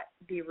to not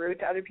be rude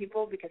to other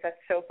people because that's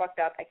so fucked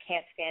up. I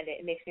can't stand it.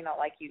 It makes me not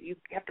like you. You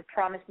have to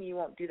promise me you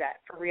won't do that.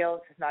 For real,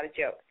 this is not a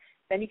joke.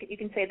 Then you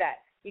can say that.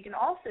 You can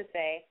also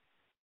say,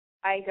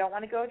 I don't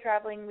want to go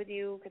traveling with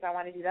you because I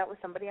want to do that with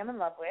somebody I'm in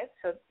love with.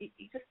 So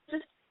you just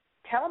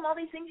tell them all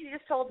these things you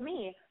just told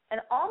me.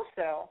 And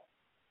also,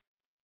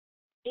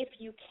 if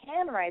you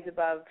can rise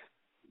above,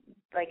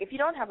 like if you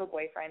don't have a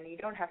boyfriend, you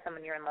don't have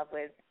someone you're in love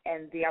with,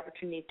 and the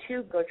opportunity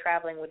to go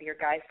traveling with your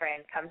guy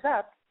friend comes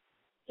up,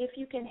 if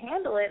you can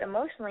handle it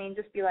emotionally and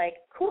just be like,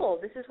 cool,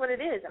 this is what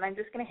it is, and I'm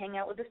just going to hang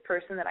out with this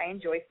person that I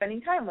enjoy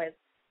spending time with,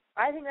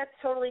 I think that's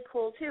totally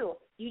cool too.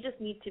 You just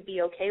need to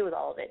be okay with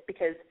all of it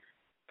because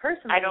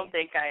personally, I don't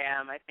think I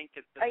am. I think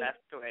it's the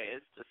best way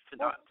is just to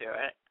not do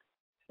it.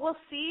 Well,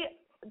 see,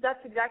 that's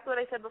exactly what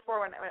I said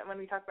before when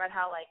we talked about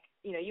how, like,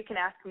 you know, you can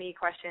ask me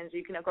questions,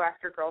 you can go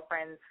ask your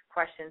girlfriends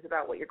questions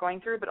about what you're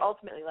going through, but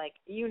ultimately, like,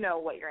 you know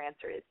what your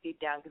answer is deep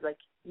down because, like,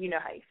 you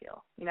know how you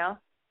feel, you know?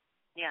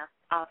 Yeah.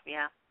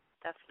 Yeah,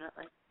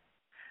 definitely.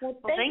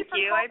 Well, thank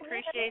you. I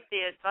appreciate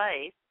the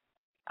advice.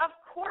 Of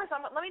course.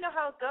 Let me know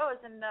how it goes,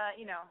 and,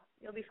 you know,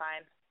 you'll be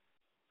fine.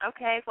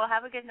 Okay. Well,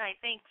 have a good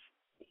night. Thanks.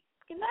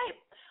 Good night.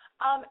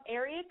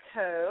 Area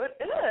code.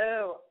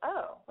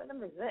 What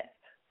number is this?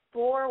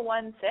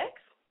 416.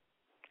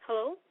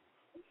 Hello?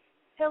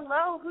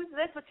 Hello, who's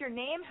this? What's your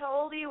name? How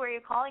old are you? Where are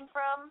you calling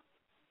from?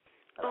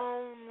 My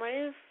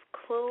name is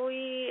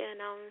Chloe,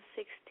 and I'm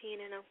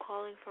 16, and I'm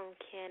calling from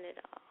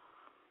Canada.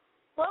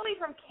 Chloe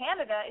from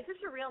Canada. Is this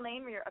your real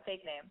name or a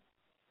fake name?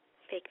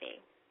 Fake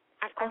name.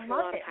 I've called I for a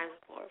love lot it. of times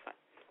before, but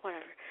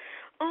whatever.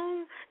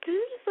 This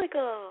is just like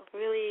a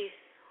really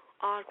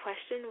odd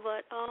question,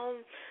 but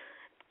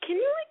can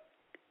you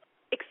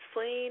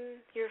explain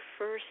your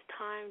first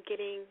time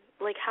getting,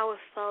 how it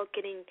felt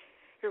getting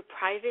your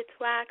privates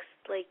waxed,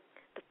 the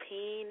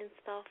pain and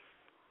stuff,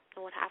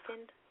 and what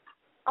happened?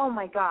 Oh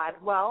my God.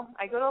 Well,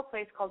 I go to a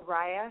place called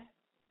Raya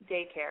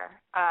Skincare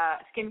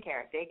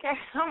Daycare.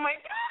 Oh my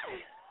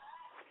God.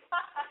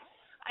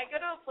 I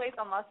go to a place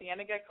on La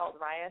Cienega called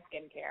Raya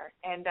Skincare,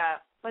 and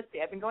let's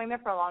see, I've been going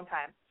there for a long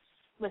time.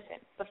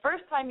 Listen, the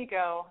first time you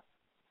go,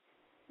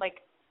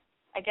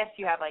 I guess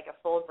you have a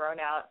full grown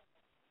out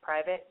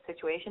private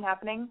situation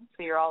happening,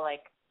 so you're all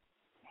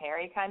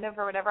hairy kind of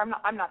or whatever. I'm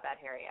not that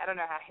hairy. I don't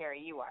know how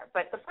hairy you are,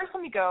 but the first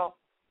time you go,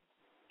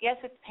 yes,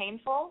 it's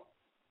painful,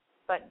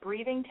 but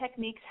breathing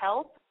techniques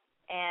help,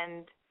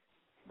 and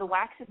the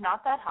wax is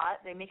not that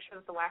hot. They make sure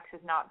that the wax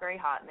is not very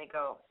hot, and they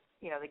go,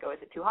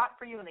 is it too hot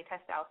for you? And they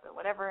test out or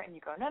whatever, and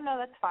you go, no,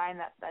 that's fine.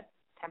 That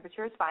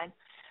temperature is fine.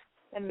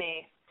 And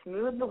they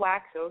smooth the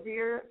wax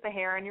over the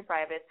hair on your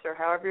privates or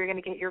however you're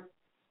going to get your,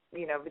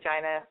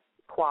 vagina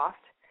coiffed,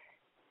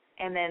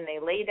 and then they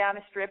lay down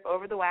a strip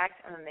over the wax,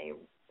 and then you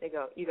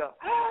go,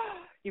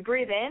 you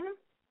breathe in,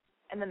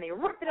 and then they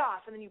rip it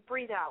off, and then you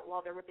breathe out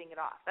while they're ripping it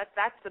off.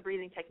 That's the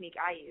breathing technique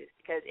I use,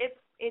 because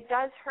it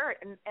does hurt,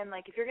 and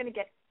if you're going to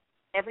get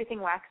everything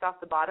waxed off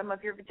the bottom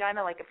of your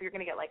vagina, if you're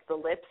going to get the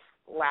lips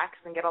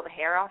waxed and get all the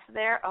hair off of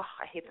there,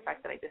 I hate the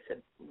fact that I just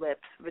said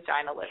lips,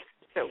 vagina lips,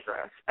 so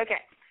gross.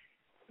 Okay,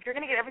 if you're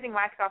going to get everything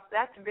waxed off,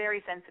 that's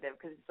very sensitive,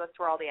 because that's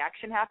where all the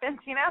action happens,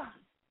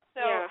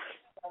 So yeah.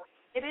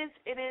 It is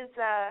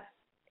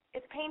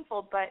it's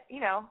painful, but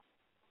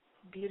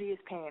beauty is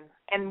pain.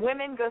 And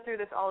women go through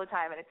this all the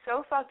time, and it's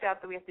so fucked up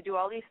that we have to do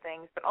all these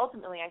things, but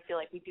ultimately I feel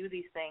like we do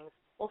these things,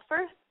 well,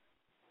 first,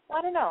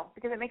 I don't know,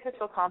 because it makes us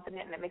feel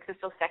confident, and it makes us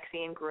feel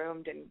sexy and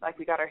groomed, and like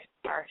we got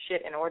our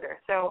shit in order.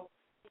 So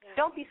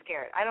don't be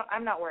scared.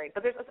 I'm not worried.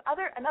 But there's this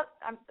other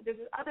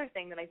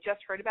thing that I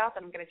just heard about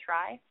that I'm going to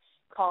try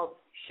called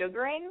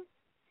sugaring,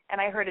 and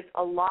I heard it's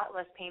a lot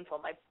less painful.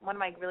 One of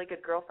my really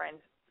good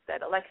girlfriends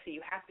said, Alexi,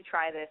 you have to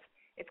try this.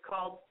 It's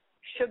called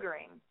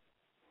sugaring,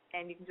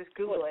 and you can just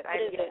Google it.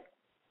 What is it?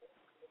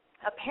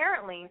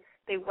 Apparently,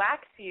 they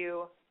wax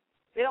you.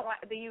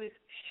 They use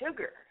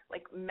sugar,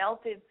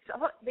 melted.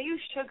 They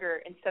use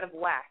sugar instead of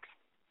wax,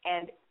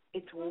 and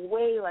it's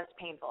way less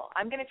painful.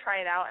 I'm going to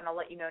try it out, and I'll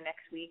let you know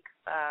next week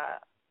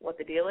what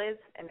the deal is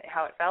and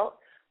how it felt.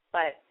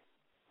 But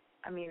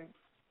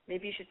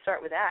maybe you should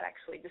start with that.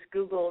 Actually, just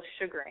Google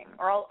sugaring,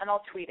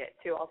 I'll tweet it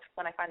too.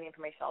 When I find the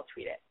information, I'll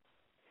tweet it.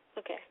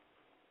 Okay.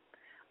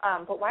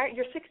 But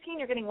you're 16?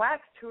 You're getting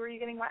waxed. Who are you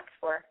getting waxed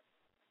for?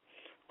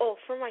 Oh,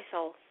 for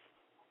myself.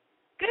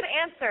 Good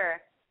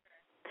answer.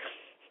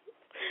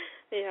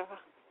 Yeah.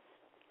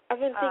 I've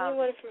been thinking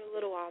about it for a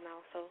little while now,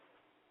 so.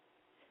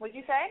 What'd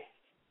you say?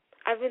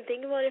 I've been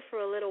thinking about it for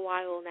a little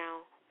while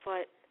now,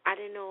 but I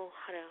didn't know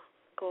how to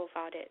go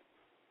about it.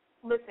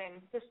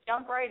 Listen, just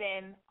jump right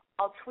in.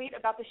 I'll tweet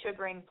about the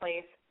sugaring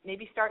place.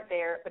 Maybe start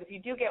there. But if you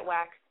do get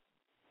waxed,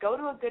 go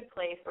to a good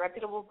place, a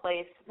reputable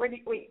place. Where do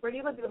you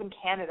live? You live in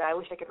Canada. I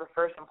wish I could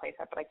refer someplace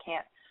up, but I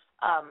can't.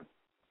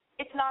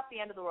 It's not the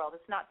end of the world.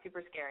 It's not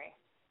super scary.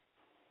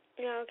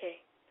 Yeah,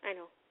 okay. I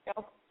know.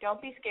 Don't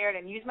be scared,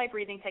 and use my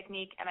breathing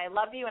technique. And I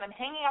love you, and I'm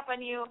hanging up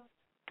on you,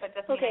 but it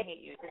doesn't mean I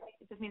hate you.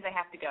 It just means I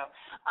have to go.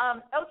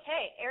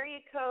 Okay, area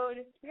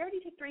code. We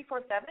already did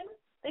 347.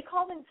 They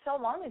called in so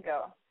long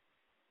ago.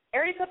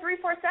 Area code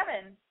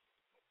 347.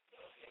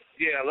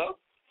 Yeah, hello?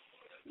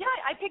 Yeah,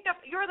 I picked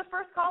up. You were the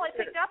first call I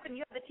picked up, and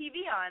you have the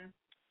TV on.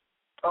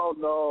 Oh,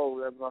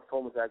 no, my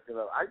phone was acting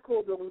up. I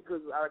called them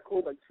because I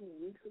called 2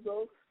 weeks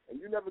ago,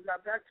 and you never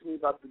got back to me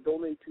about the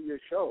donate to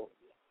your show.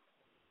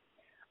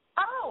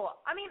 Oh,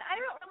 I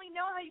don't really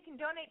know how you can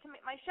donate to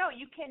my show.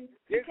 You can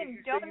donate. Said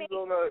you're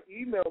going to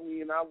email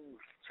me, and I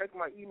check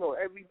my email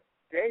every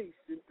day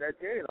since that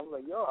day. And I'm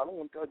like, I don't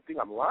want her to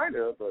think I'm lying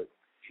to her, but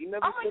she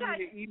never sent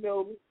me the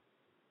email.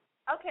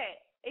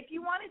 Okay, if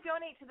you want to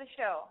donate to the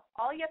show,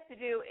 all you have to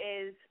do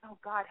is, oh,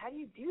 God, how do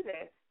you do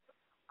this?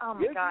 Oh,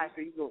 my God.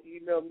 You going to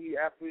email me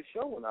after the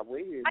show, and I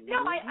waited. I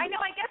know,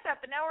 I get that,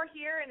 but now we're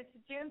here, and it's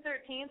June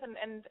 13th, and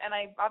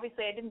I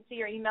didn't see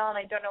your email, and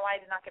I don't know why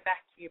I did not get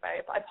back to you, but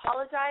I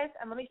apologize,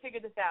 and let me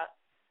figure this out.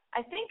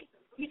 I think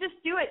you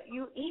just do it.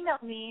 You email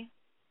me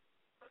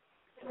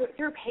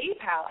through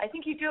PayPal. I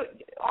think you do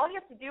it. All you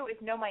have to do is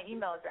know my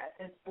email address.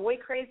 It's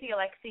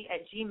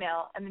boycrazyalexi@gmail,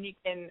 and then you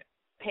can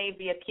pay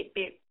via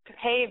PayPal.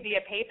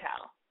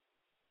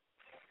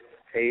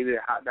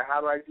 How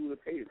do I do the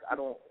pay?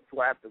 Do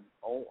I have to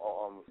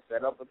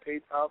set up a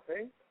PayPal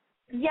thing?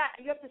 Yeah,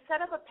 you have to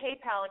set up a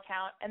PayPal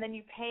account, and then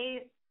you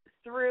pay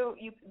through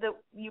you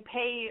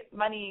pay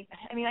money.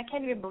 I mean, I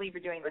can't even believe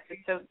you're doing this.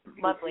 It's so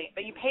lovely.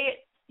 But you pay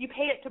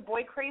it to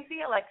Boy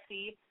Crazy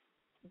Alexi,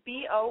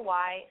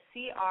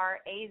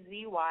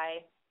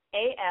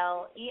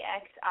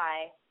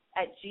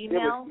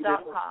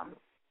 BoyCrazyAlexi@gmail.com.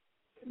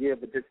 Yeah,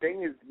 but the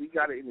thing is, we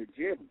got it in the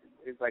gym.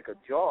 It's like a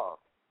jar.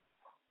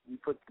 We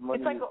put the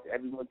money.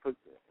 Everyone puts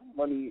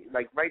money.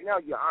 Like right now,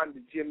 you're on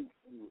the gym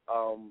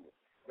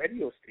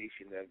radio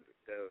station.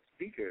 The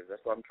speakers.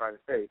 That's what I'm trying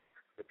to say.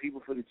 The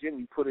people for the gym,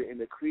 we put it in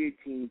the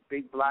creatine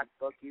big black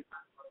bucket.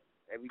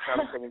 Every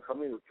time someone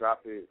comes in, we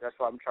drop it. That's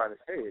what I'm trying to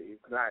say.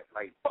 It's not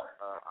like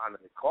on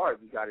the card.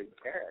 We got it in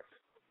cash.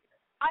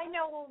 I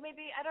know. Well,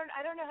 maybe I don't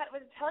know how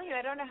to tell you.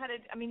 I don't know how to.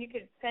 I mean, you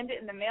could send it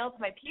in the mail to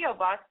my PO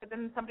box, but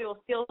then somebody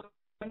will steal.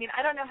 I mean,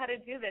 I don't know how to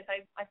do this.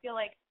 I feel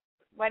like,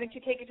 why don't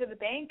you take it to the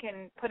bank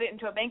and put it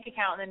into a bank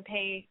account and then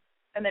pay,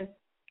 and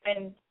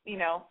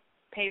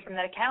pay from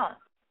that account.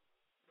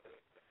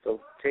 So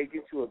take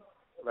it to a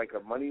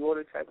money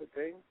order type of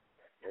thing.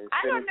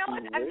 I don't know.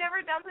 I've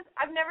never done this.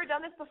 I've never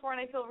done this before,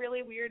 and I feel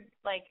really weird,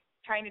 like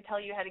trying to tell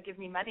you how to give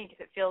me money, because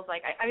it feels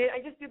like I mean, I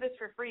just do this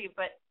for free.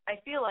 But I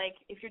feel like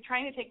if you're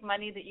trying to take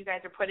money that you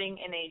guys are putting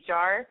in a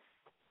jar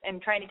and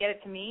trying to get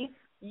it to me,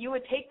 you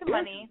would take the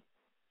money,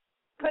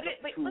 put it.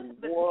 Wait, listen.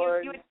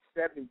 You would.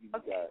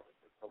 Okay.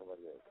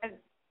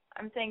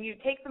 I'm saying you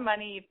take the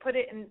money, you put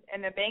it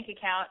in a bank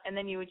account, and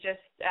then you would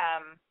just,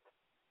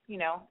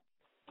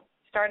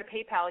 start a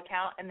PayPal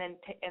account, and then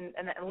and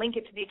link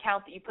it to the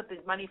account that you put the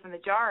money from the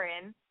jar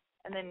in,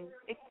 and then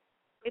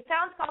it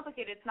sounds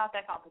complicated. It's not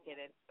that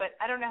complicated, but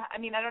I don't know. I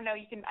mean, I don't know.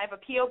 I have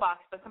a PO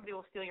box, but somebody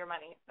will steal your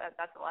money.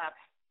 That's what will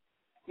happen.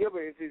 Yeah,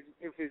 but if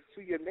it's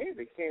to your name,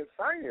 they can't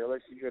sign it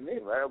unless it's your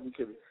name, right?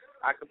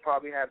 I could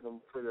probably have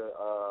them put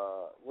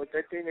what's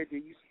that thing that they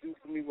used to do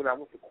for me when I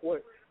went to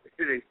court?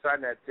 They sign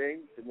that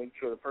thing to make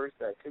sure the person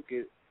that took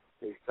it,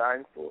 they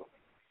signed for.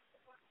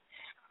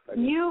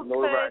 You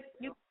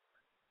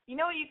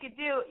know what you could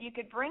do? You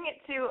could bring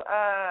it to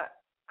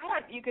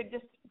you could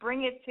just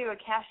bring it to a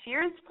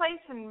cashier's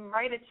place and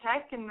write a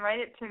check and write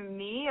it to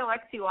me,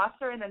 Alexi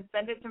Wasser, and then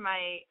send it to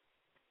my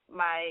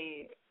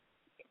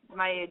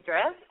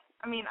address.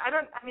 I mean,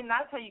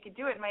 that's how you could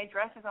do it. My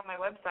address is on my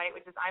website,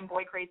 which is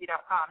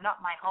imboycrazy.com,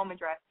 not my home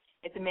address.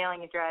 It's a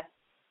mailing address.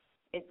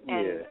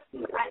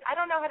 I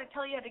don't know how to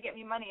tell you how to get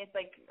me money. It's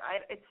like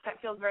it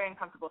feels very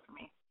uncomfortable for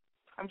me.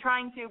 I'm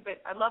trying to,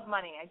 but I love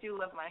money. I do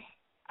love money.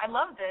 I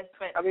love this,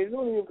 but I mean,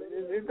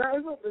 it's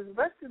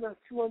less than $200,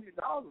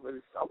 but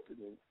it's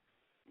something.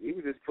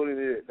 Even just putting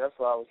it. That's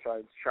what I was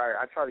trying to try.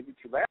 I tried to get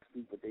you last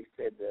week, but they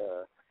said.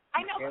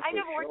 I know, but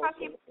we're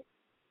talking.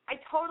 I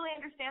totally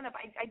understand that,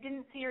 but I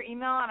didn't see your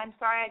email, and I'm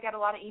sorry I got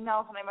a lot of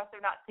emails, and I must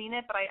have not seen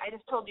it, but I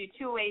just told you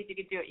 2 ways you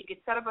could do it. You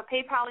could set up a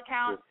PayPal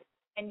account,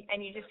 and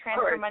you just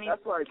transfer money to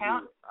the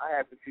account.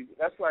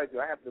 That's what I do.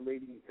 I have the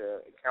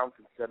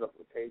accountant set up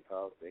a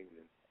PayPal thing.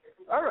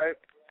 All right.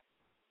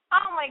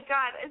 Oh, my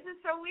God. This is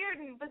so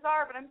weird and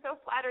bizarre, but I'm so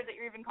flattered that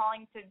you're even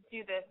calling to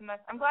do this. And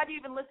I'm glad you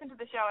even listened to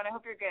the show, and I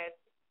hope you're good.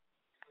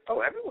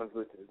 Oh, everyone's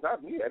listening. It's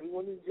not me.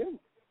 Everyone in the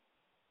gym.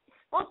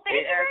 Well,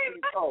 thank you very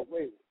much. Oh,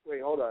 wait,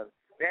 hold on.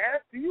 They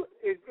ask you,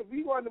 if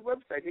we go on the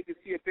website, they can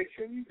see a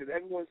picture of you, because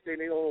everyone's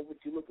saying they don't know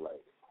what you look like.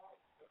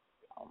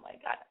 Oh, my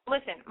God.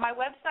 Listen, my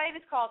website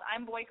is called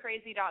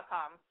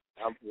imboycrazy.com.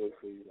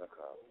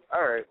 imboycrazy.com.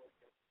 All right.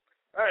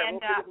 And,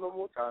 we'll take it no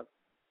more time.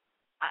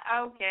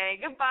 Okay,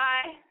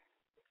 goodbye.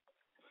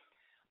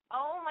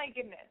 Oh, my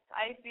goodness.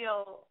 I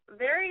feel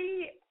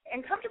very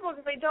uncomfortable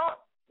because I don't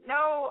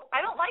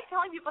like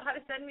telling people how to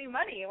send me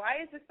money.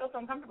 Why does this feel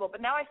so uncomfortable? But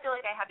now I feel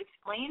like I have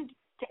explained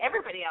to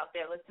everybody out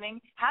there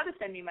listening how to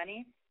send me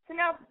money. So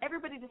now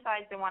everybody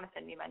decides they want to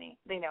send me money.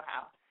 They know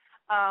how.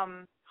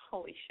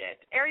 Holy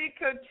shit. Area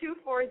code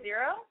 240.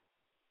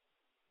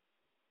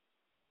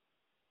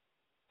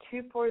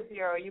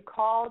 240. You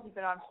called. You've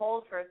been on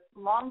hold for a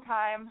long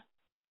time.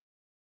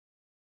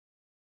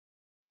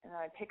 And then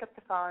I pick up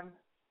the phone.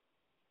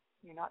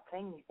 You're not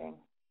saying anything.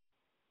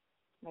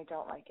 And I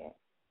don't like it.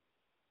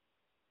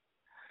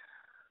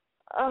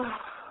 Oh,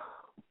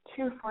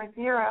 240.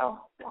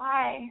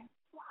 Why?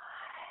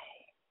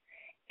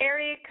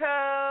 Area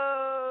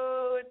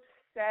code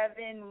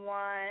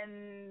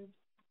 714.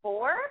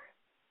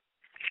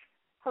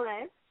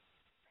 Hello.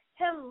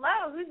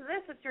 Hello. Who's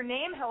this? What's your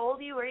name? How old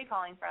are you? Where are you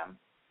calling from?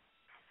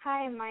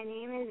 Hi, my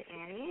name is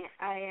Annie.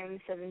 I am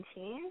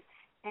 17,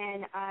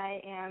 and I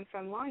am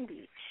from Long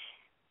Beach.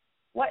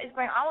 What is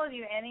going on with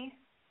you, Annie?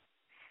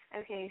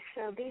 Okay,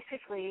 so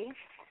basically,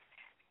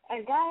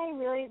 a guy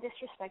really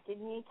disrespected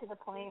me to the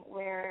point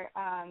where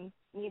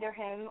neither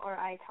him or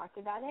I talked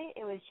about it.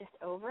 It was just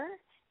over,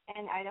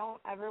 and I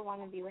don't ever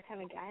want to be with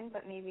him again,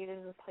 but maybe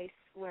there's a place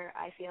where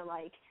I feel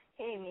like,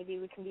 hey, maybe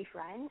we can be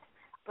friends.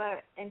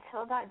 But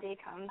until that day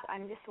comes,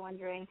 I'm just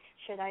wondering,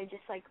 should I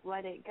just,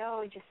 let it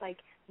go, just,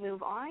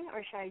 move on,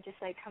 or should I just,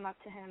 come up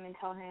to him and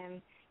tell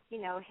him,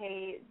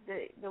 hey,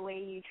 the way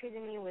you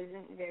treated me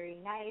wasn't very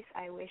nice.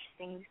 I wish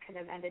things could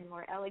have ended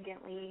more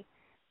elegantly,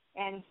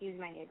 and he's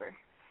my neighbor.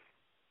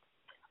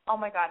 Oh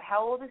my God,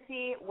 how old is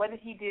he? What did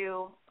he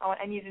do? Oh,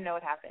 I need to know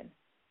what happened.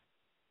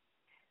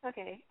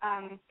 Okay.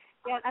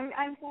 Yeah,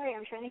 I'm sorry.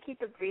 I'm trying to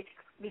keep it brief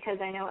because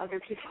I know other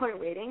people are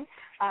waiting.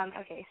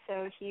 Okay,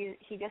 so he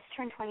just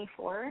turned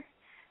 24.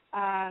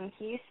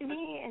 He used to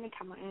be an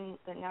accountant,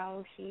 but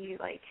now he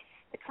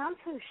it sounds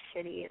so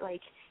shitty.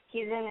 Like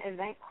he's an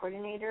event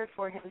coordinator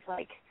for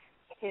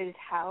his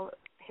house,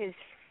 his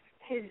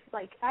it's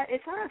not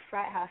a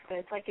frat house, but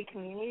it's like a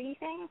community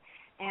thing.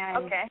 And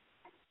okay.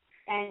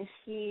 And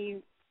he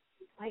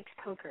likes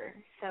poker,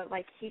 so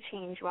he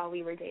changed while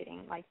we were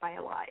dating, by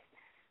a lot.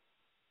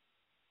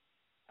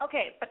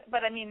 Okay,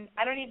 but I mean,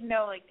 I don't need to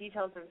know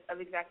details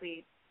of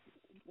exactly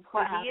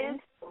what he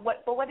happened. Is.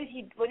 What did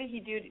he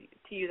do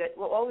to you that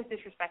what was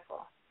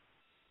disrespectful?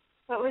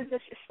 What was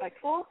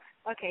disrespectful?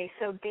 Okay,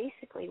 so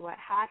basically what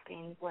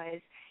happened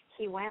was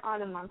he went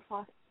on a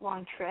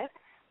month-long trip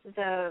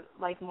the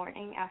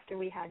morning after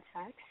we had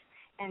sex,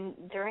 and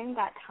during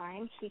that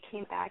time he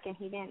came back and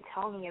he didn't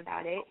tell me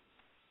about it.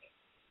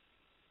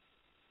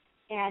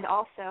 And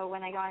also,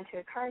 when I got into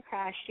a car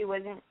crash, he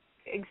wasn't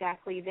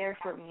exactly there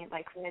for me,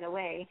 right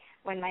away,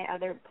 when my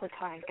other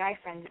platonic guy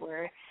friends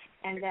were.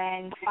 And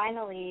then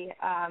finally,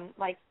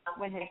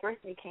 when his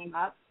birthday came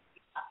up,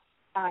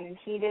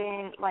 he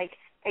didn't,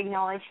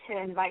 acknowledge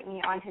to invite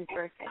me on his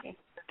birthday.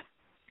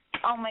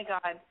 Oh, my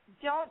God.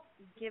 Don't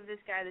give this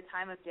guy the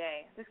time of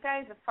day. This guy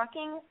is a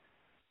fucking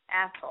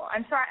asshole.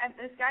 I'm sorry.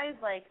 This guy is,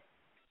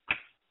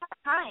 not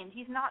kind.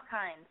 He's not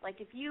kind.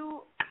 If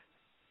you...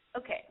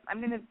 Okay, I'm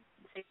going to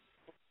say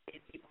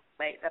people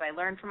that I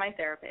learned from my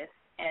therapist.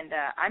 And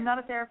I'm not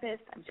a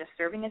therapist. I'm just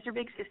serving as your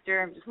big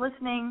sister. I'm just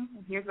listening.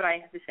 And here's what I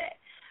have to say.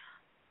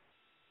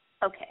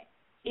 Okay,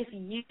 if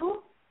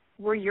you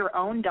were your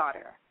own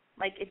daughter,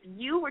 if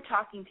you were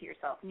talking to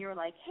yourself and you were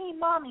like, hey,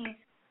 Mommy,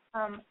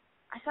 I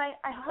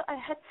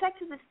had sex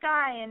with this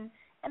guy, and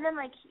then,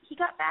 he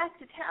got back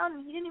to town,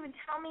 and he didn't even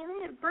tell me, and then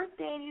he had a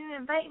birthday, and he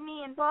didn't invite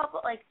me, and blah,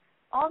 blah,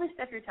 all this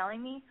stuff you're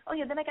telling me. Oh,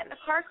 yeah, then I got in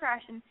a car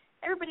crash, and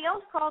everybody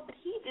else called, but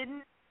he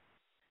didn't.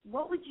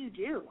 What would you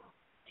do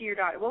to your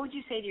daughter? What would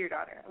you say to your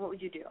daughter? What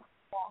would you do?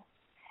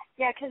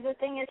 Yeah, because the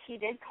thing is, he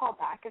did call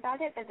back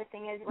about it, but the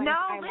thing is,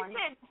 Stop,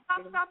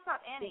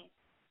 Annie.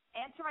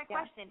 Answer my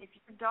question. If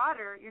your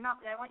daughter,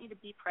 I want you to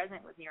be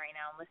present with me right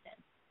now and listen.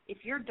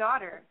 If your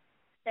daughter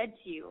said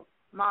to you,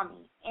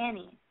 Mommy,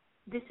 Annie,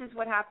 this is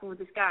what happened with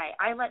this guy.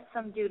 I let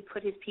some dude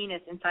put his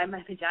penis inside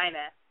my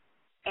vagina,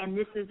 and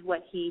this is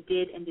what he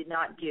did and did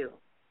not do.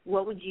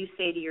 What would you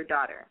say to your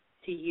daughter,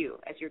 to you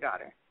as your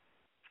daughter?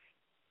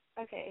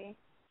 Okay,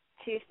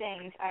 2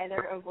 things.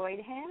 Either avoid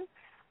him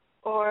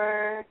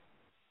or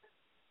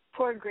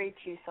pour grape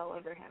juice all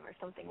over him or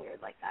something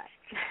weird like that.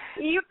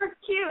 You're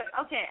cute.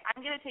 Okay,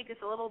 I'm going to take this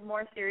a little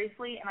more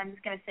seriously, and I'm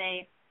just going to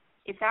say,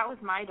 if that was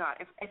my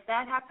daughter, if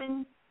that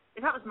happened,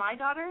 if that was my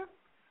daughter,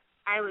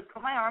 I would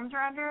put my arms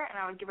around her, and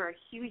I would give her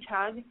a huge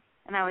hug,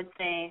 and I would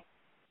say,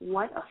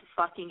 what a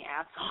fucking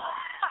asshole.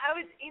 I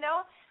would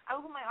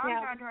put my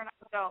arms around her, and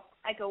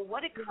I go,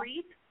 what a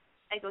creep.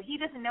 I go, he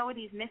doesn't know what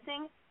he's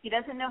missing. He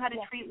doesn't know how to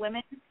treat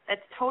women.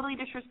 That's totally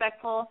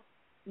disrespectful.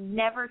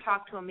 Never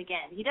talk to him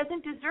again. He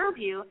doesn't deserve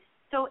you.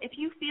 So if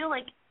you feel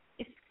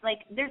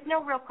there's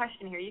no real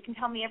question here. You can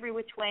tell me every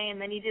which way,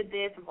 and then he did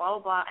this and blah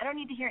blah blah. I don't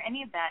need to hear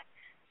any of that.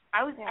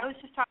 I was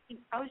just talking.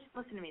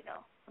 Listen to me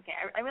though. Okay,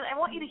 I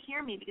want you to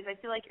hear me because I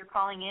feel like you're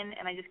calling in,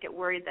 and I just get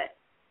worried that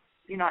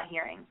you're not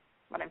hearing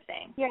what I'm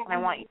saying. Yeah. And I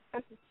want you.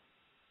 Okay.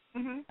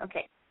 Mhm.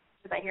 Okay.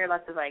 Because I hear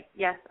lots of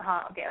yes,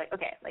 okay,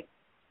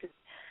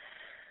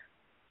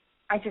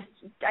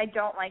 I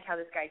don't like how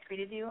this guy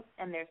treated you,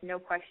 and there's no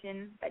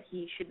question that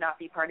he should not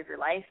be part of your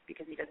life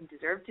because he doesn't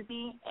deserve to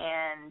be,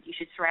 and you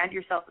should surround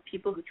yourself with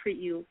people who treat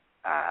you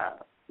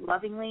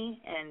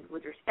lovingly and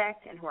with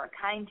respect and who are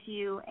kind to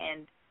you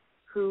and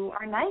who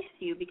are nice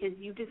to you because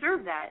you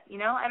deserve that.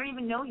 I don't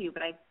even know you,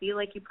 but I feel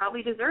like you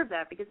probably deserve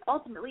that because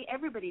ultimately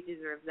everybody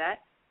deserves that.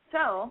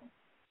 So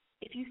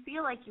if you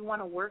feel like you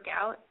want to work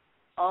out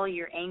all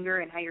your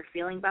anger and how you're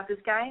feeling about this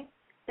guy,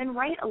 then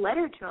write a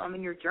letter to him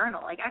in your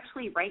journal.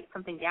 Actually write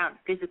something down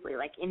physically,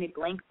 in a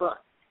blank book.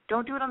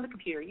 Don't do it on the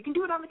computer. You can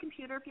do it on the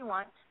computer if you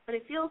want, but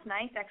it feels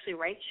nice to actually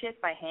write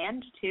shit by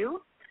hand,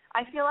 too,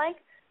 I feel like.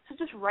 So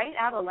just write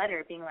out a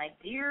letter being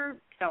Dear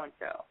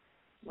so-and-so,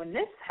 when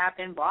this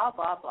happened, blah,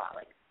 blah, blah.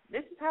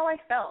 This is how I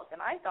felt,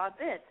 and I thought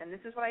this, and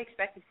this is what I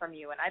expected from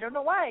you, and I don't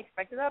know why I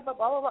expected that, but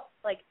blah, blah,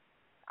 blah.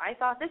 I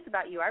thought this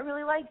about you. I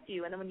really liked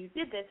you, and then when you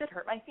did this, it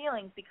hurt my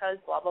feelings because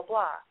blah, blah,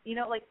 blah.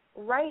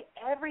 Write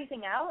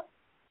everything out.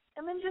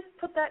 And then just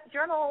put that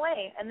journal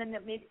away, and then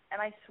and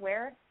I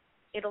swear,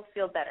 it'll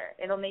feel better.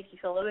 It'll make you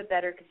feel a little bit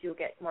better because you'll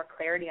get more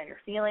clarity on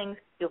your feelings.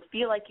 You'll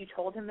feel like you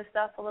told him the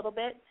stuff a little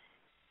bit,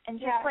 and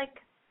just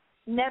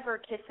never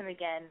kiss him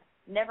again,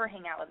 never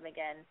hang out with him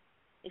again.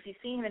 If you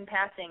see him in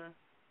passing,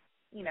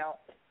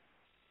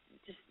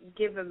 just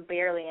give him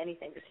barely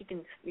anything. Just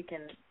you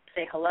can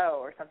say hello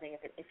or something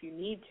if you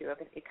need to,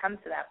 if it comes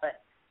to that.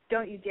 But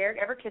don't you dare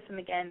ever kiss him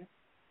again.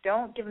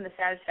 Don't give him the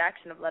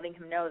satisfaction of letting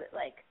him know that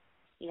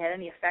he had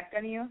any effect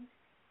on you,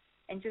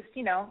 and just,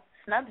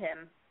 snub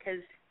him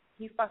because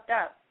he fucked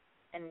up,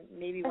 and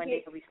maybe one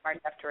day he'll be smart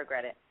enough to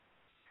regret it.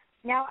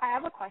 Now, I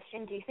have a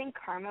question. Do you think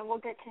karma will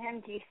get to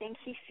him? Do you think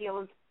he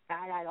feels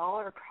bad at all,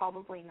 or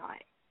probably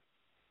not?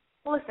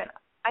 Well, listen,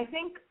 I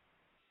think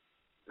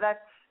that's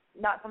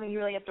not something you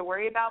really have to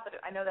worry about, but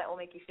I know that will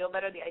make you feel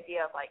better, the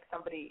idea of, like,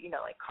 somebody, you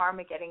know, like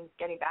karma getting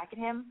back at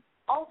him.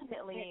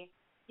 Ultimately,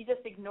 he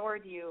just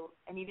ignored you,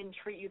 and he didn't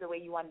treat you the way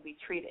you wanted to be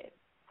treated.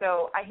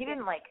 So he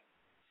didn't, like,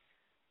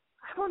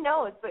 who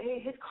knows, but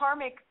his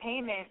karmic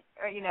payment,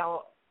 or, you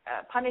know,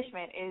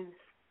 punishment is,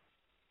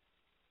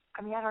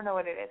 I mean, I don't know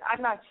what it is.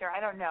 I'm not sure. I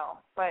don't know.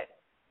 But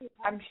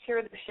I'm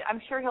sure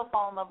he'll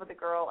fall in love with a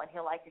girl, and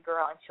he'll like a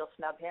girl, and she'll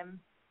snub him.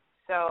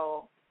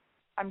 So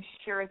I'm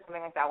sure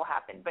something like that will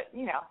happen. But,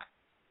 you know,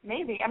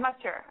 maybe. I'm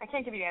not sure. I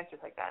can't give you answers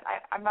like that.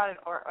 I'm not an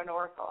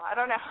oracle. I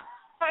don't know.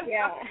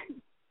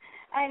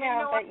 I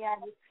know, but yeah.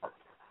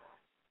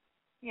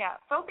 Yeah,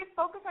 focus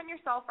on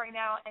yourself right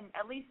now, and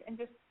at least, and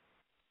just,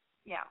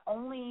 yeah,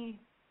 only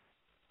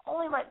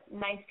let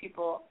nice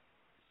people,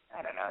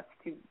 I don't know,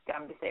 it's too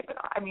dumb to say, but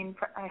I mean,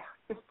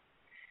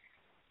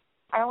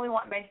 I only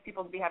want nice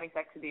people to be having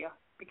sex with you,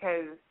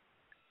 because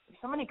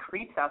there's so many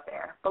creeps out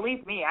there.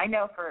 Believe me, I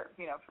know for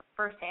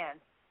firsthand.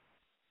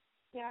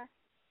 Yeah.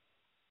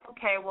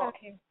 Okay, well,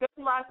 good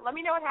luck. Let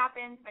me know what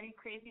happens. If any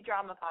crazy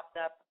drama pops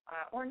up,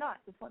 or not.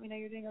 Just let me know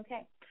you're doing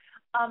okay.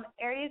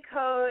 Area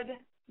code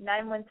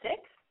 916.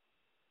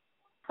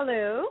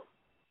 Hello.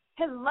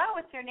 Hello,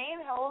 what's your name?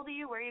 How old are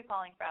you? Where are you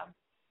calling from?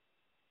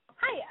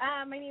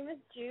 Hi, my name is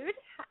Jude.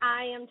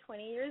 I am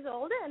 20 years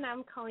old, and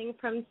I'm calling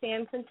from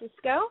San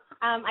Francisco.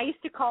 I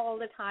used to call all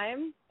the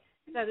time,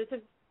 so this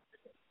is.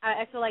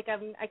 I feel like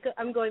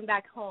I'm going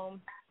back home.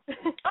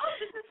 Oh,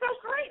 this is so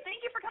great!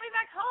 Thank you for coming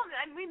back home,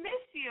 and we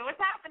missed you. What's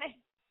happening?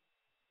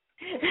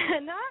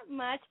 Not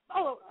much.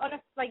 Oh,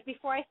 like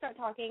before I start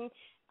talking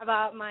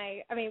about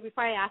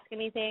before I ask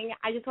anything,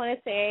 I just want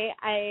to say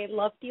I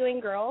love viewing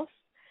girls.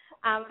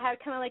 I had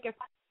kind of like a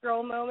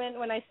girl moment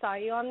when I saw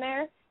you on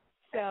there.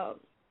 So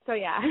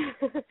yeah.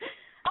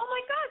 Oh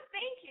my God,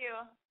 thank you.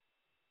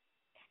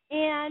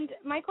 And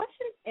my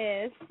question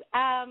is,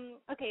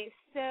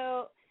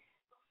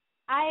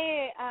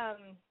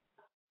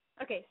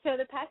 so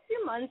the past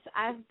few months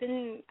I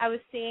was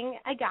seeing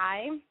a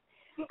guy.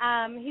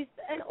 He's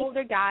an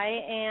older guy,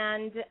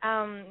 and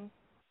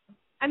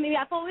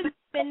I've always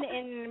been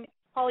in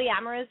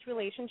polyamorous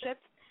relationships,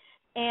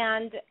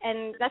 and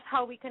that's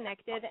how we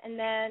connected. And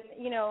then,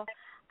 you know,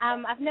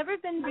 I've never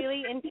been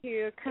really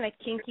into kind of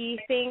kinky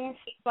things,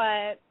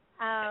 but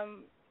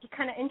he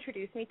kind of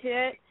introduced me to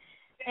it,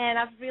 and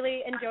I've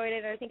really enjoyed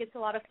it. And I think it's a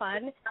lot of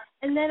fun.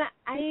 And then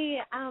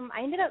I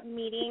ended up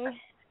meeting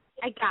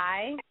a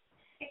guy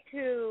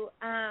who's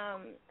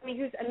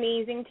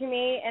amazing to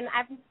me, and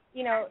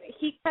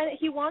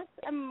he wants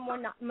a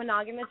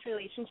monogamous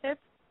relationship,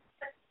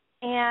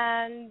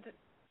 and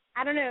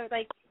I don't know,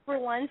 like, for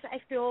once I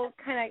feel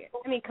kind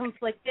of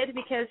conflicted,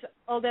 because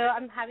although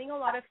I'm having a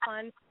lot of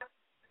fun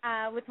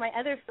with my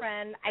other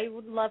friend, I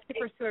would love to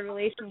pursue a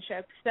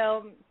relationship.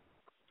 So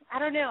I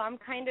don't know,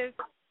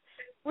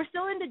 we're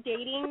still into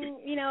dating,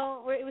 you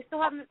know, we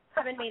still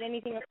haven't made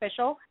anything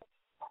official,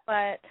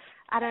 but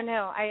I don't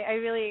know, I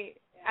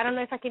don't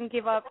know if I can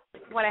give up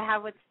what I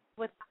have with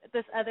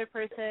this other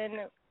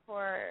person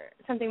for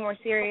something more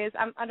serious.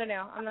 I don't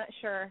know, I'm not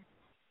sure.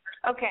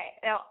 Okay,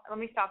 now let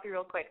me stop you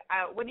real quick.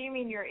 What do you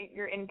mean you're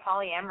in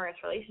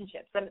polyamorous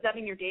relationships? Does that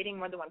mean you're dating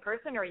more than one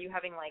person, or are you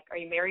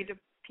married to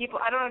people?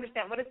 I don't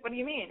understand. What do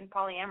you mean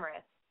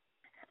polyamorous?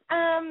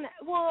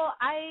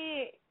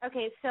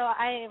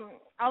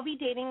 I'll be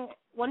dating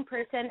one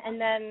person,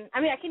 and then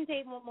I can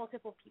date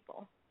multiple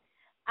people.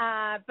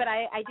 But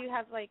I do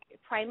have like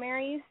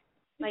primaries,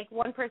 like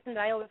one person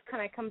that I always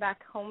kind of come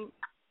back home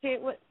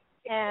to,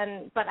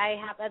 but I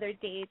have other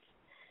dates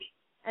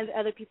and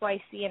other people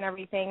I see and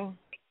everything.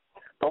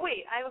 But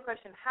wait, I have a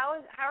question. How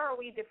are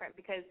we different?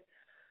 Because,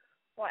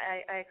 well,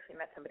 I actually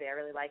met somebody I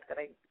really like that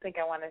I think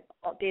I want to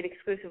date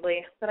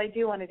exclusively, but I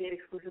do want to date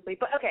exclusively.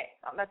 But okay,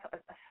 that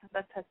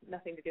has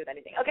nothing to do with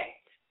anything. Okay,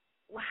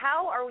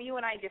 how are you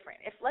and I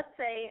different? If, let's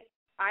say,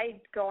 I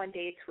go on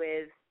dates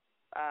with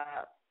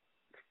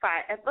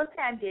let's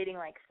say I'm dating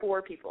like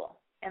 4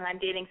 people, and I'm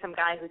dating some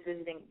guy who's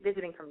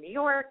visiting from New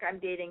York. I'm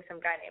dating some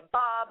guy named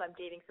Bob. I'm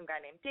dating some guy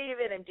named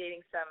David. I'm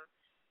dating some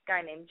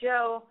guy named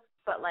Joe.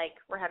 But like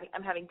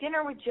I'm having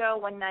dinner with Joe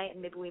one night,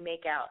 and maybe we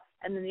make out.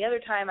 And then the other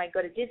time I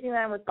go to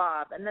Disneyland with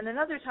Bob. And then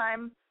another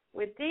time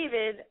with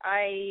David,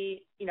 I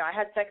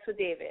had sex with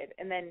David.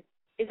 And then,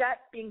 is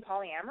that being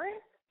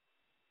polyamorous?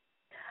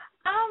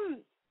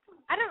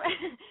 I don't.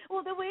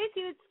 Well, the way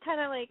it's kind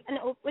of like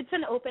it's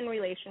an open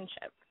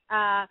relationship.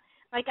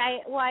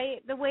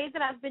 The way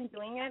that I've been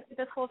doing it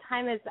this whole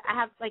time is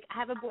I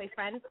have a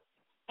boyfriend,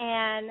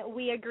 and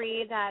we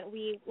agree that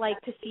we like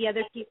to see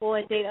other people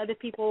and date other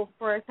people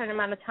for a certain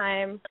amount of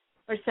time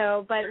or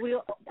so. But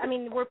we're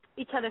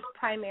each other's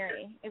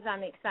primary, if that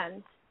makes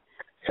sense.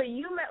 So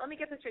let me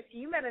get this straight. So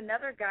you met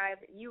another guy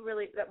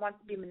that wants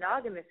to be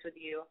monogamous with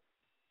you,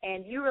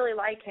 and you really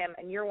like him,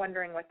 and you're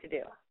wondering what to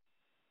do.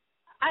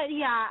 I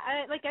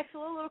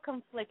feel a little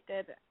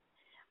conflicted.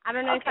 I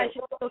don't know if I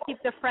should still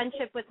keep the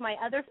friendship with my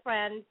other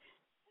friend,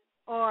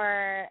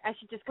 or I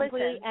should just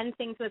completely end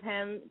things with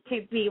him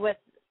to be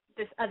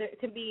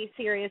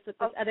serious with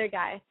this other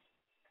guy.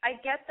 I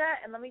get that,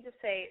 and let me just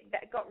say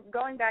that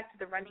going back to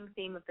the running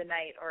theme of the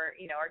night, or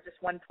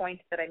just one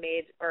point that I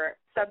made or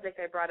subject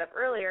I brought up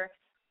earlier,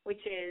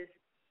 which is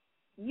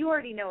you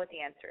already know what the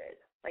answer is.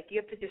 Like,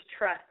 you have to just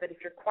trust that if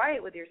you're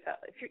quiet with yourself,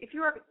 if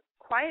you are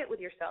quiet with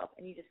yourself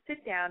and you just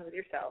sit down with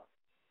yourself,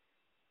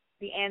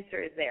 the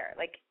answer is there.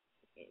 Like,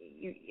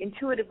 you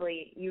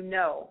intuitively, you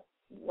know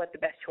what the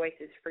best choice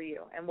is for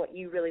you and what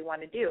you really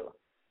want to do.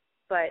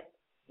 But,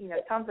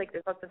 it sounds like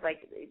there's lots of,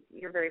 like,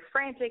 you're very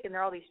frantic and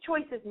there are all these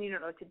choices and you don't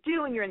know what to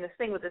do and you're in this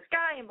thing with this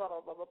guy and blah, blah,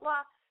 blah, blah,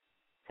 blah.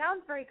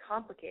 Sounds very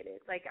complicated.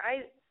 Like,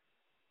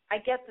 I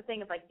get the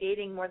thing of, like,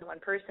 dating more than one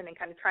person and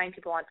kind of trying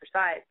people on for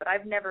size, but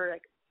I've never,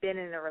 like, been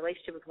in a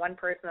relationship with one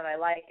person that I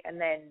like and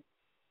then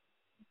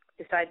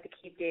decide to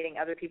keep dating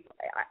other people.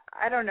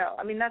 I don't know.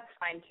 I mean, that's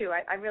fine, too.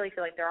 I really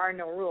feel like there are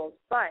no rules.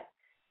 But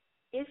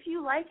if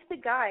you like the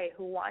guy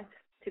who wants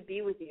to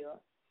be with you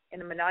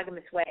in a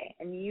monogamous way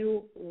and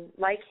you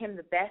like him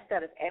the best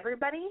out of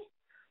everybody,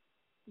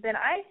 then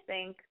I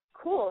think,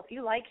 cool, if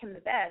you like him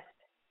the best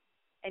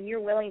and you're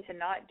willing to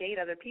not date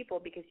other people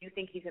because you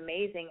think he's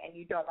amazing and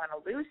you don't want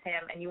to lose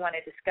him and you want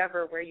to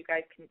discover where you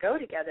guys can go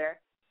together,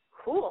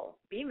 cool,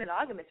 be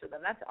monogamous with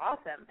him. That's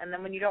awesome. And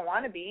then when you don't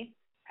want to be,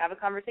 have a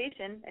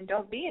conversation and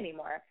don't be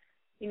anymore.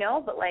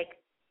 But, like,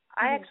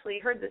 I actually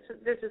heard this.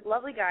 There's this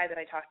lovely guy that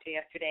I talked to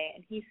yesterday,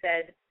 and he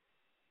said,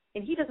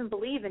 and he doesn't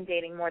believe in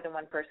dating more than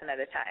one person at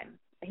a time.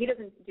 He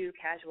doesn't do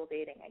casual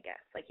dating, I guess.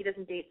 Like, he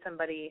doesn't date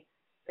somebody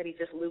that he's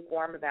just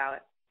lukewarm about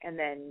and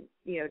then,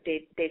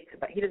 dates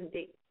somebody. He doesn't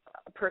date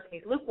a person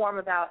he's lukewarm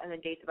about and then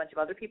dates a bunch of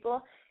other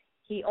people.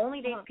 He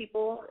only dates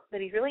people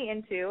that he's really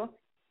into,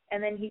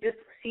 and then he just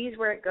sees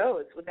where it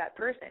goes with that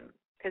person.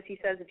 Because he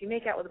says if you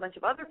make out with a bunch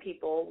of other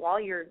people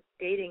while you're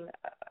dating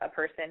a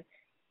person,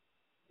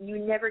 you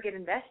never get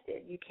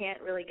invested. You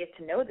can't really get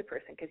to know the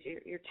person because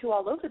you're too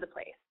all over the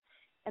place.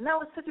 And that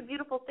was such a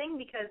beautiful thing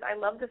because I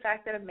love the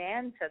fact that a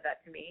man said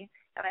that to me.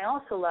 And I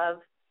also love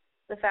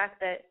the fact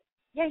that,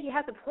 yeah, he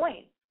has a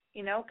point,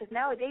 because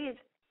nowadays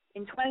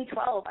in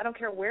 2012, I don't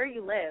care where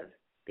you live,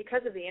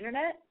 because of the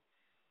Internet,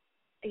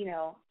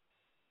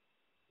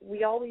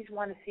 we always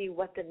want to see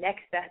what the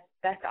next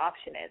best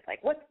option is.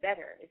 Like, what's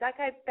better? Is that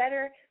guy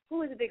better?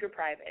 Who is a bigger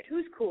private?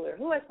 Who's cooler?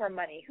 Who has more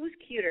money? Who's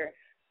cuter?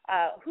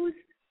 Who's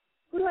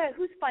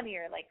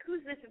funnier? Like,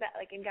 who's this or that?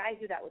 Like, and guys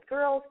do that with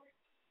girls.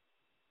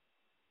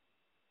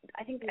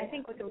 I think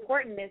what's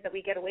important is that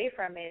we get away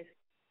from is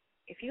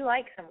if you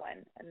like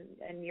someone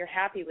and you're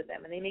happy with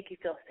them and they make you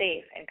feel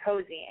safe and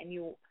cozy and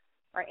you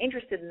are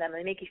interested in them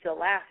and they make you feel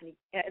laugh and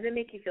they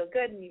make you feel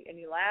good and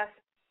you laugh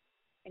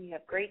and you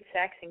have great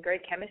sex and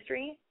great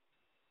chemistry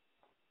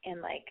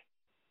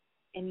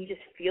and you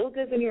just feel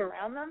good when you're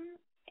around them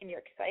and you're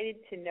excited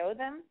to know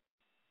them,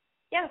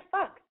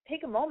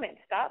 take a moment,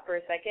 stop for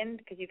a second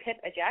because you've hit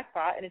a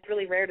jackpot and it's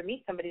really rare to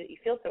meet somebody that you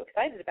feel so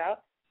excited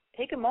about.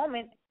 Take a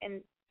moment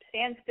and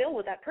stand still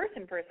with that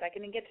person for a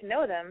second and get to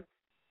know them.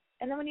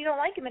 And then when you don't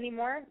like him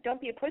anymore, don't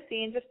be a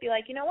pussy and just be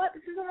like, you know what,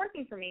 this isn't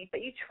working for me.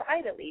 But you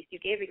tried at least. You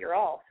gave it your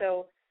all.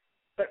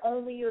 But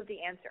only you have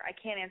the answer. I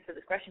can't answer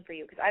this question for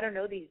you because I don't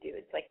know these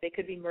dudes. Like, they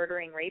could be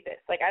murdering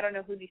rapists. Like, I don't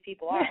know who these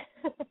people are.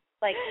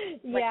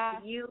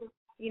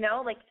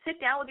 Sit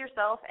down with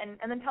yourself and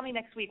then tell me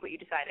next week what you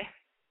decided.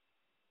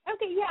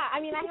 Okay, yeah.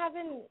 I mean, I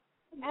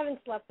haven't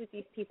slept with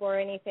these people or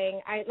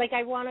anything.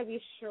 I want to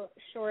be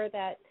sure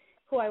that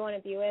who I want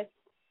to be with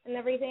and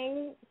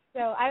everything.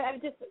 So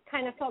I've just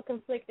kind of felt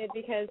conflicted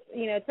because,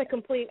 it's a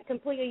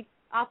completely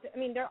opposite. I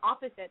mean, they're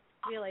opposites,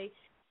 really.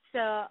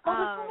 So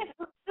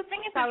the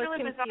thing is really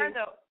bizarre,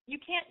 though. You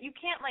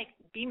can't like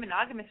be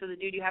monogamous with a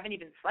dude you haven't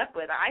even slept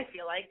with, I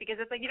feel like, because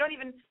it's like you don't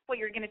even,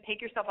 you're going to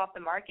take yourself off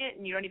the market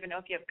and you don't even know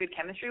if you have good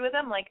chemistry with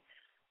them. Like,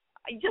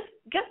 just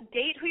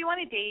date who you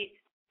want to date,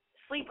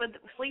 sleep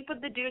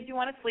with the dudes you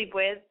want to sleep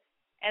with,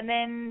 and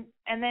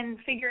then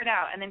figure it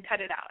out and then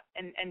cut it out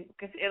and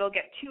because it'll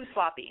get too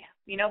sloppy,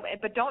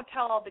 but don't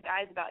tell all the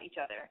guys about each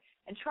other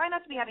and try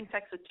not to be having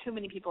sex with too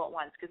many people at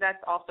once because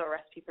that's also a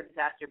recipe for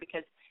disaster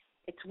because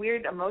it's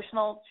weird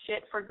emotional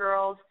shit for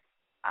girls.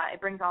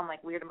 It brings on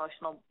like weird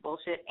emotional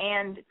bullshit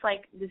and it's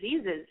like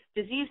disease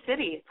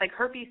city. It's like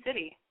herpes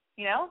city,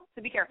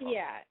 so be careful.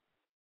 Yeah.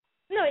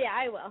 No, yeah,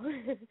 I will.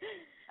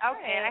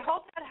 Okay, and I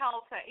hope that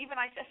helps. I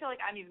feel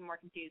like I'm even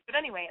more confused. But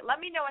anyway, let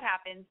me know what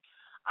happens.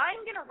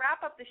 I'm going to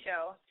wrap up the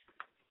show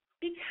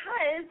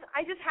because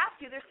I just have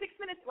to. There's 6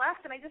 minutes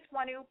left, and I just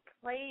want to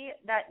play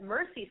that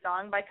Mercy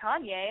song by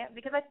Kanye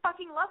because I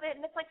fucking love it,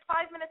 and it's like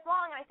 5 minutes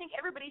long, and I think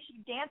everybody should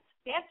dance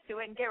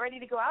to it and get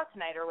ready to go out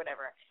tonight or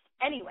whatever.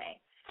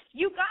 Anyway,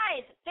 you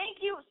guys,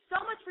 thank you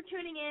so much for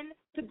tuning in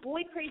to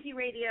Boy Crazy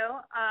Radio.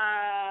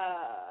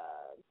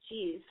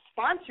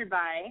 Sponsored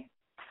by,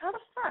 how the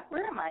fuck,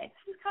 where am I?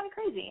 This is kind of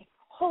crazy.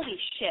 Holy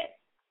shit.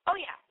 Oh,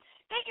 yeah.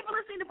 Thank you for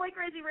listening to Boy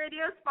Crazy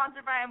Radio,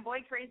 sponsored by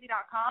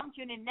I'mBoyCrazy.com.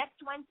 Tune in next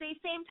Wednesday,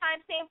 same time,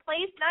 same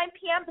place, 9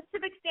 p.m.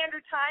 Pacific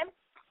Standard Time.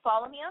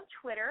 Follow me on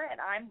Twitter at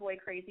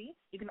I'mBoyCrazy.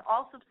 You can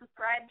also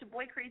subscribe to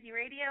Boy Crazy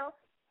Radio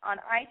on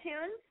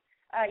iTunes.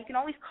 You can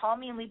always call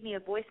me and leave me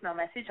a voicemail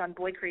message on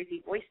Boy Crazy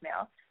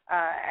voicemail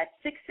at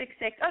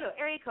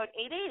area code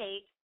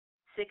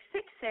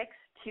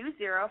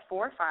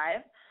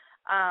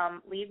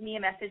 888-666-2045. Leave me a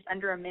message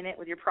under a minute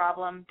with your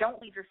problem. Don't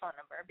leave your phone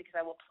number because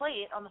I will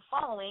play it on the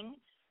following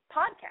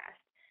podcast.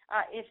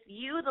 If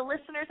you, the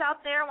listeners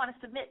out there, want to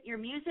submit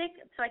your music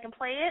so I can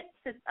play it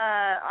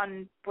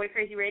on Boy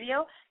Crazy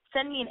Radio,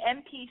 send me an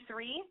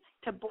MP3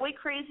 to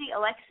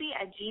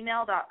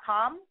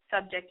boycrazyalexi@gmail.com,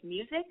 subject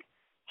music.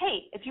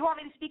 Hey, if you want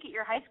me to speak at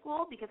your high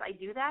school because I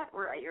do that,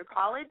 or at your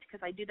college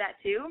because I do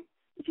that too,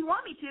 if you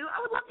want me to,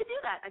 I would love to do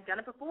that. I've done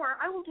it before.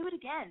 I will do it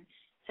again.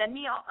 Send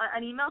me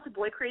an email to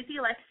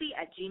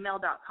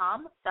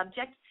boycrazyalexi@gmail.com,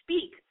 subject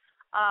speak.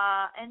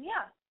 And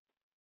yeah,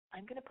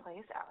 I'm going to play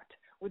us out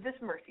with this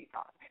Mercy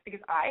song because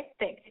I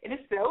think it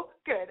is so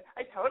good.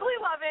 I totally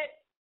love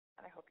it,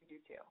 and I hope you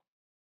do too.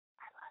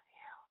 I love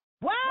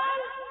you. Well,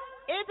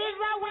 it is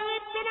a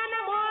weeping in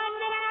the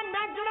morning and a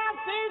natural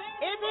fish.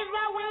 It is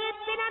a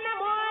weeping in the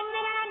morning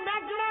and a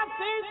natural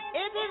fish.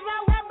 It is a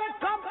when we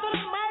come to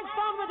the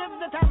milestone with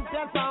the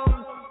champion sound.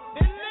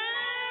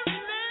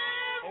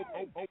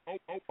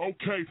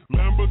 Okay,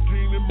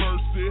 Lamborghini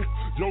Mercy.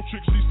 Yo,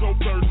 chick, she so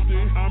thirsty.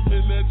 I'm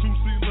in that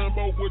 2C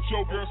Lambo with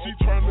your girl, she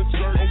tryna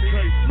jerk me.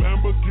 Okay,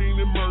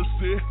 Lamborghini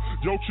Mercy.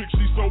 Yo, chick,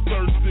 she so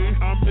thirsty.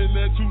 I'm in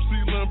that 2C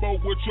Lambo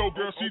with your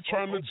girl, she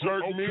tryna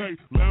jerk me. Okay,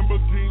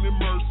 Lamborghini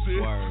Mercy.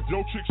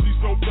 Yo, chick, she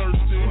so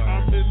thirsty.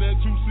 I'm in that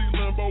 2C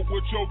Lambo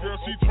with your girl,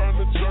 she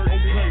tryna jerk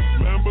me. Okay,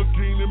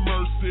 Lamborghini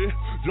Mercy.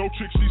 Yo,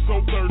 chick, she so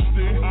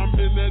thirsty. I'm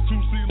in that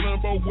 2C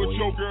Lambo with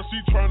your girl, she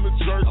tryna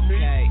jerk me.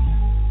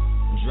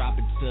 Drop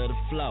it to the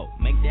floor,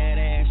 make that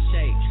ass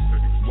shake.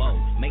 Whoa,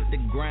 make the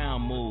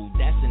ground move,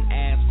 that's an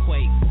ass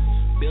quake.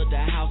 Build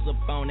a house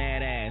up on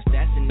that ass,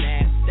 that's an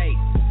ass state.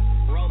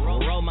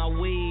 Roll my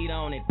weed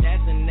on it,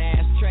 that's an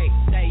ass trait.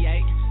 Say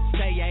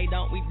yay,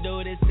 don't we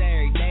do this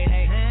every day?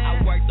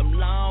 I worked them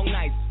long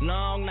nights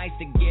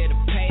to get a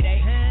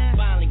payday.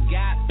 Finally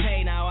got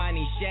paid, now I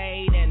need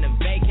shade and a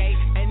vacate.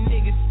 And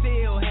niggas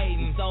still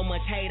hating, so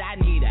much hate, I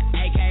need a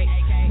AK.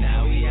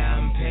 Now we out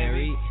in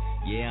Perry,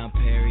 yeah, I'm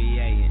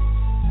Perrier.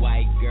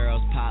 White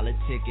girls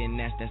politicking,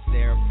 that's that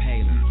Sarah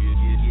Palin.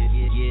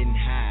 Getting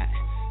high,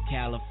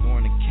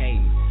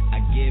 Californicating.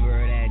 I give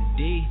her that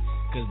D,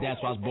 cause that's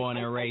why I was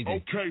born and raised in.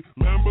 Okay,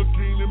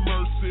 Lamborghini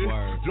Mercy.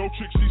 Yo,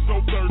 chick, she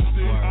so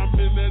thirsty. I'm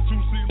in that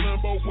 2C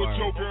Lambo with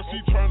your girl, she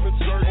tryna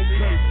jerk me.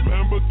 Okay,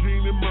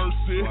 Lamborghini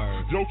Mercy.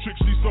 Yo, chick,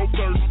 she so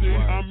thirsty.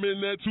 I'm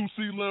in that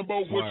 2C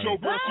Lambo with your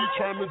girl, she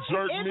tryna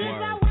jerk me.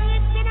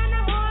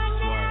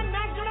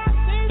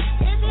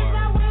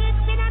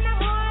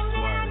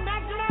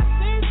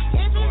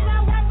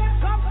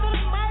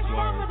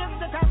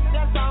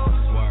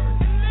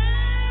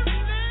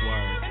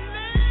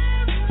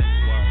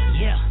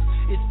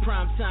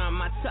 Prime time,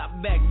 my top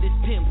back, this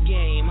pimp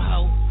game,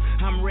 ho.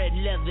 I'm red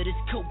leather, this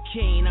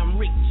cocaine, I'm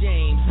Rick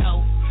James,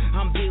 ho.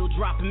 I'm Bill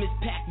dropping Miss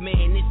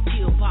Pac-Man, this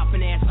pill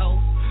popping asshole.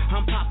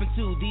 I'm popping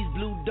too, these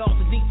blue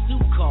dolphins need two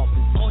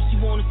coffins. All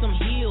she wanted some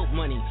healed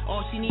money,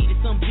 all she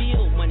needed some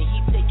bill money. He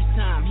take his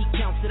time, he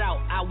counts it out,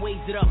 I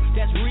weighs it up,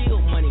 that's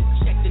real money.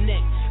 Check the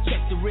neck,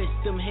 check the wrist,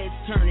 them heads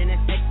turning,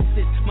 that's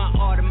exorcist. My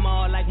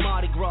Audemars like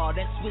Mardi Gras,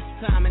 that's Swiss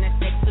time and that's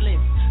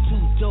excellence.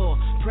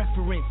 Two-door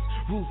preference.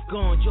 Roof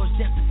gone, George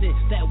Jefferson.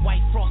 That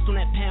white frost on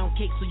that pound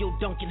cake, so your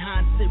Duncan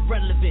Hines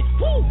irrelevant.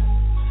 Woo!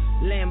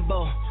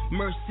 Lambo,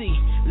 Mercy,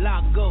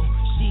 Lago,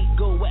 she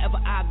go wherever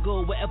I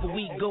go, wherever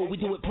we go, we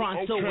do it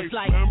pronto. Okay, it's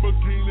like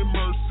Lamborghini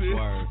Mercy.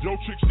 Yo,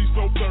 chick, she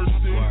so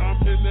thirsty. I'm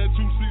in that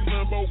 2C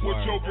Lambo with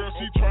your girl,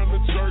 she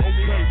tryna jerk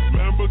me. Okay,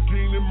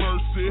 Lamborghini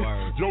Mercy.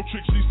 Yo,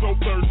 chick, she so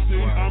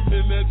thirsty. I'm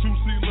in that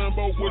 2C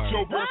Lambo with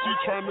your girl, she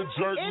tryna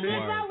jerk me.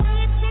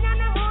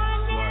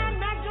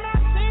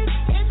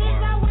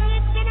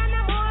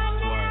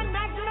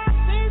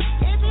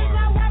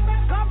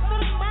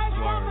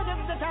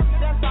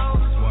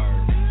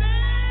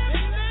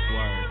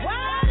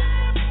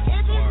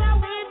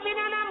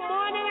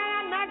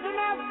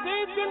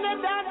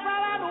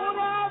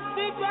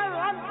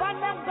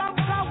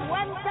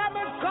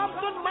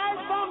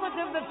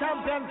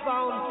 Champion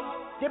sound.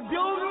 The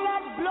beauty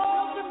that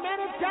blows the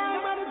many times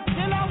and it's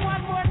still on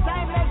one more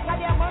time. Let's get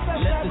your mother.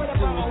 Let the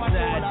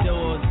suicide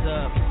doors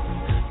up.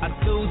 I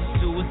threw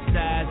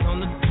suicides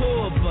on the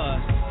tour bus.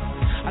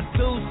 I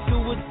threw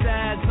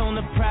suicides on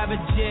the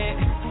private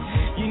jet.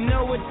 You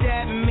know what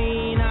that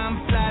mean?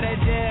 I'm fly to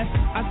death.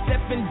 I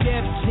step in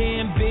Def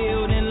Jam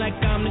building like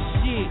I'm the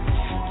shit.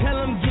 Tell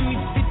them give me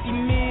 50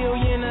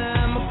 million or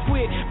I'ma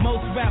quit.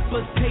 Most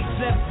rappers take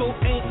level,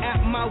 ain't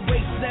at my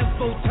waist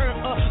level. Turn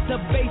up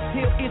the bass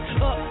hill, it's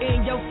up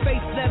in your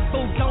face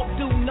level. Don't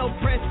do no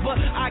press,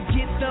 but I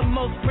get the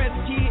most press,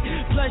 kid.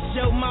 Plus,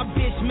 yo, my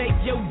bitch make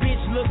your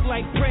bitch look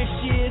like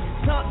Precious.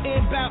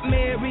 Talking about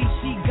Mary,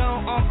 she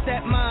gone off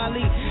that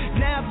Molly.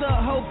 Now the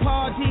whole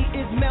party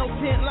is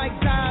melting like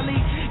Dolly.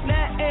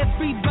 Not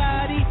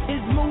everybody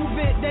is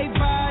moving they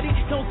body.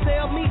 Don't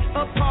sell me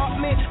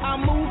apartment, I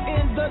move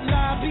in the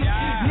lobby.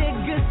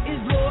 Niggas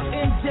is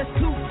loyal just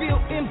to feel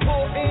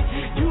important.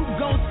 You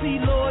gon' see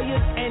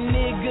lawyers and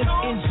niggas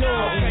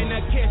enjoy. Okay,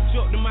 now catch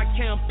up to my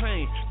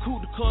campaign. Cool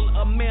the color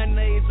of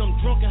mayonnaise. I'm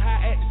drunk and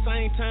high at the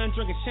same time,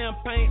 drinking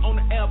champagne on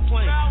the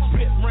airplane.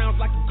 Flip rounds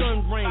like a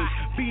gun range.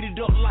 Beat it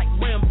up like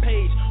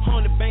Rampage.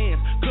 100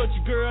 bands. Cut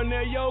your girl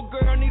now, yo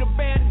girl need a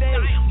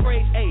band-aid.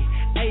 Grade A,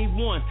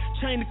 A1.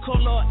 Chain the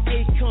color of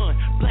Akon.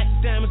 Black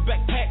diamonds,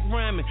 backpack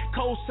rhyming.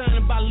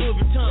 Co-signing by Louis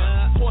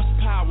Vuitton.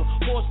 Horsepower.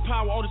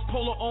 All this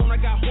polo on, I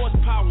got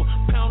horsepower.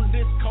 Pound of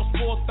this cost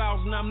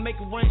 4,000. I make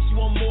it rain, she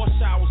want more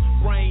showers.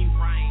 Rain,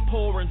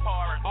 pouring.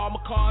 All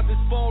my cars is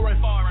foreign.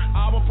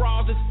 All my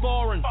bras is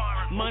foreign.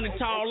 Money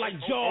tall like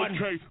Jordan.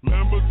 Okay,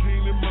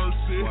 Lamborghini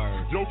Mercy.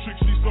 Yo chick,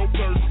 she so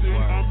thirsty.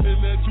 I'm in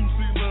that 2C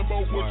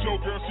Lambo with your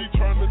girl, she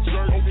tryna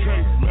jerk.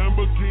 Okay,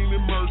 Lamborghini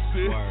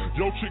Mercy.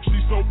 Yo chick, she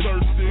so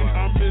thirsty.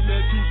 I'm in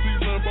that 2C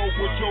Lambo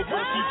with your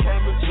girl, she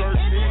tryna jerk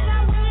me.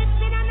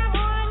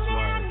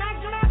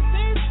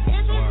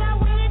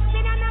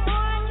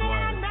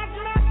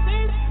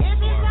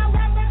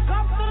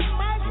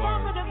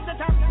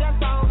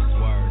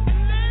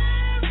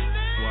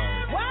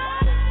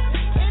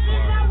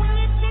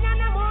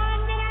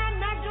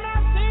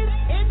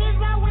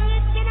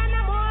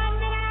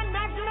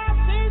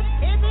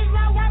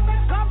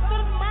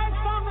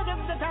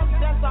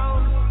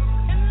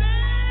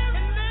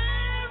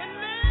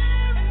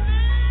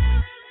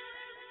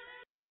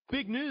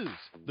 Big news!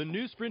 The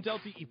new Sprint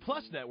LTE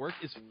Plus network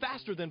is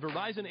faster than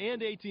Verizon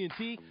and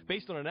AT&T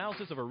based on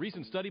analysis of a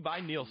recent study by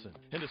Nielsen.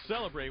 And to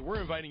celebrate, we're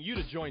inviting you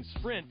to join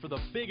Sprint for the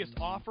biggest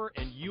offer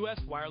in U.S.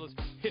 wireless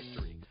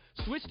history.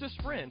 Switch to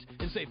Sprint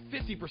and save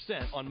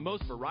 50% on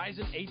most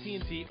Verizon,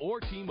 AT&T, or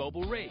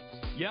T-Mobile rates.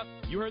 Yep,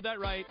 you heard that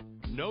right.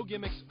 No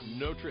gimmicks,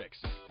 no tricks.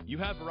 You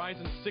have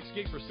Verizon 6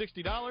 gigs for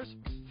 $60,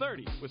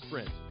 30 with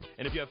Sprint.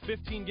 And if you have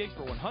 15 gigs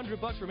for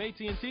 $100 from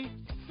AT&T,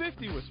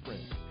 50 with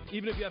Sprint.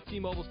 Even if you have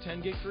T-Mobile's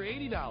 10 gigs for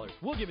 $80,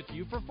 we'll give it to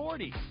you for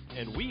 $40.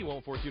 And we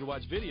won't force you to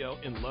watch video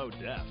in low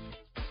def.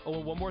 Oh,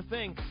 and one more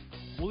thing.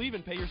 We'll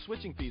even pay your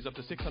switching fees up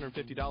to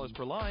 $650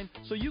 per line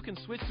so you can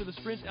switch to the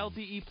Sprint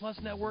LTE Plus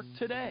network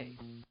today.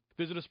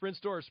 Visit a Sprint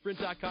store or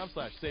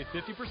sprint.com/save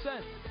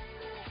 50%.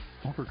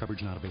 Offer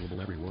coverage not available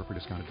everywhere for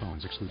discounted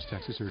phones. Excludes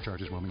taxes,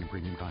 surcharges, roaming, and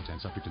premium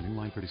content. Subject to new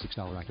line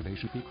 $36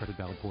 activation fee. Credit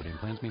valid port-in.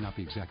 Plans may not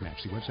be exact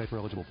match. See website for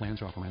eligible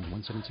plans. Offer ends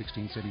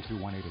 1/7/16, savings through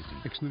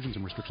 1/8/18. Exclusions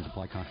and restrictions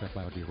apply. Contract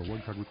valid via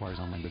reward card requires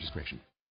online registration.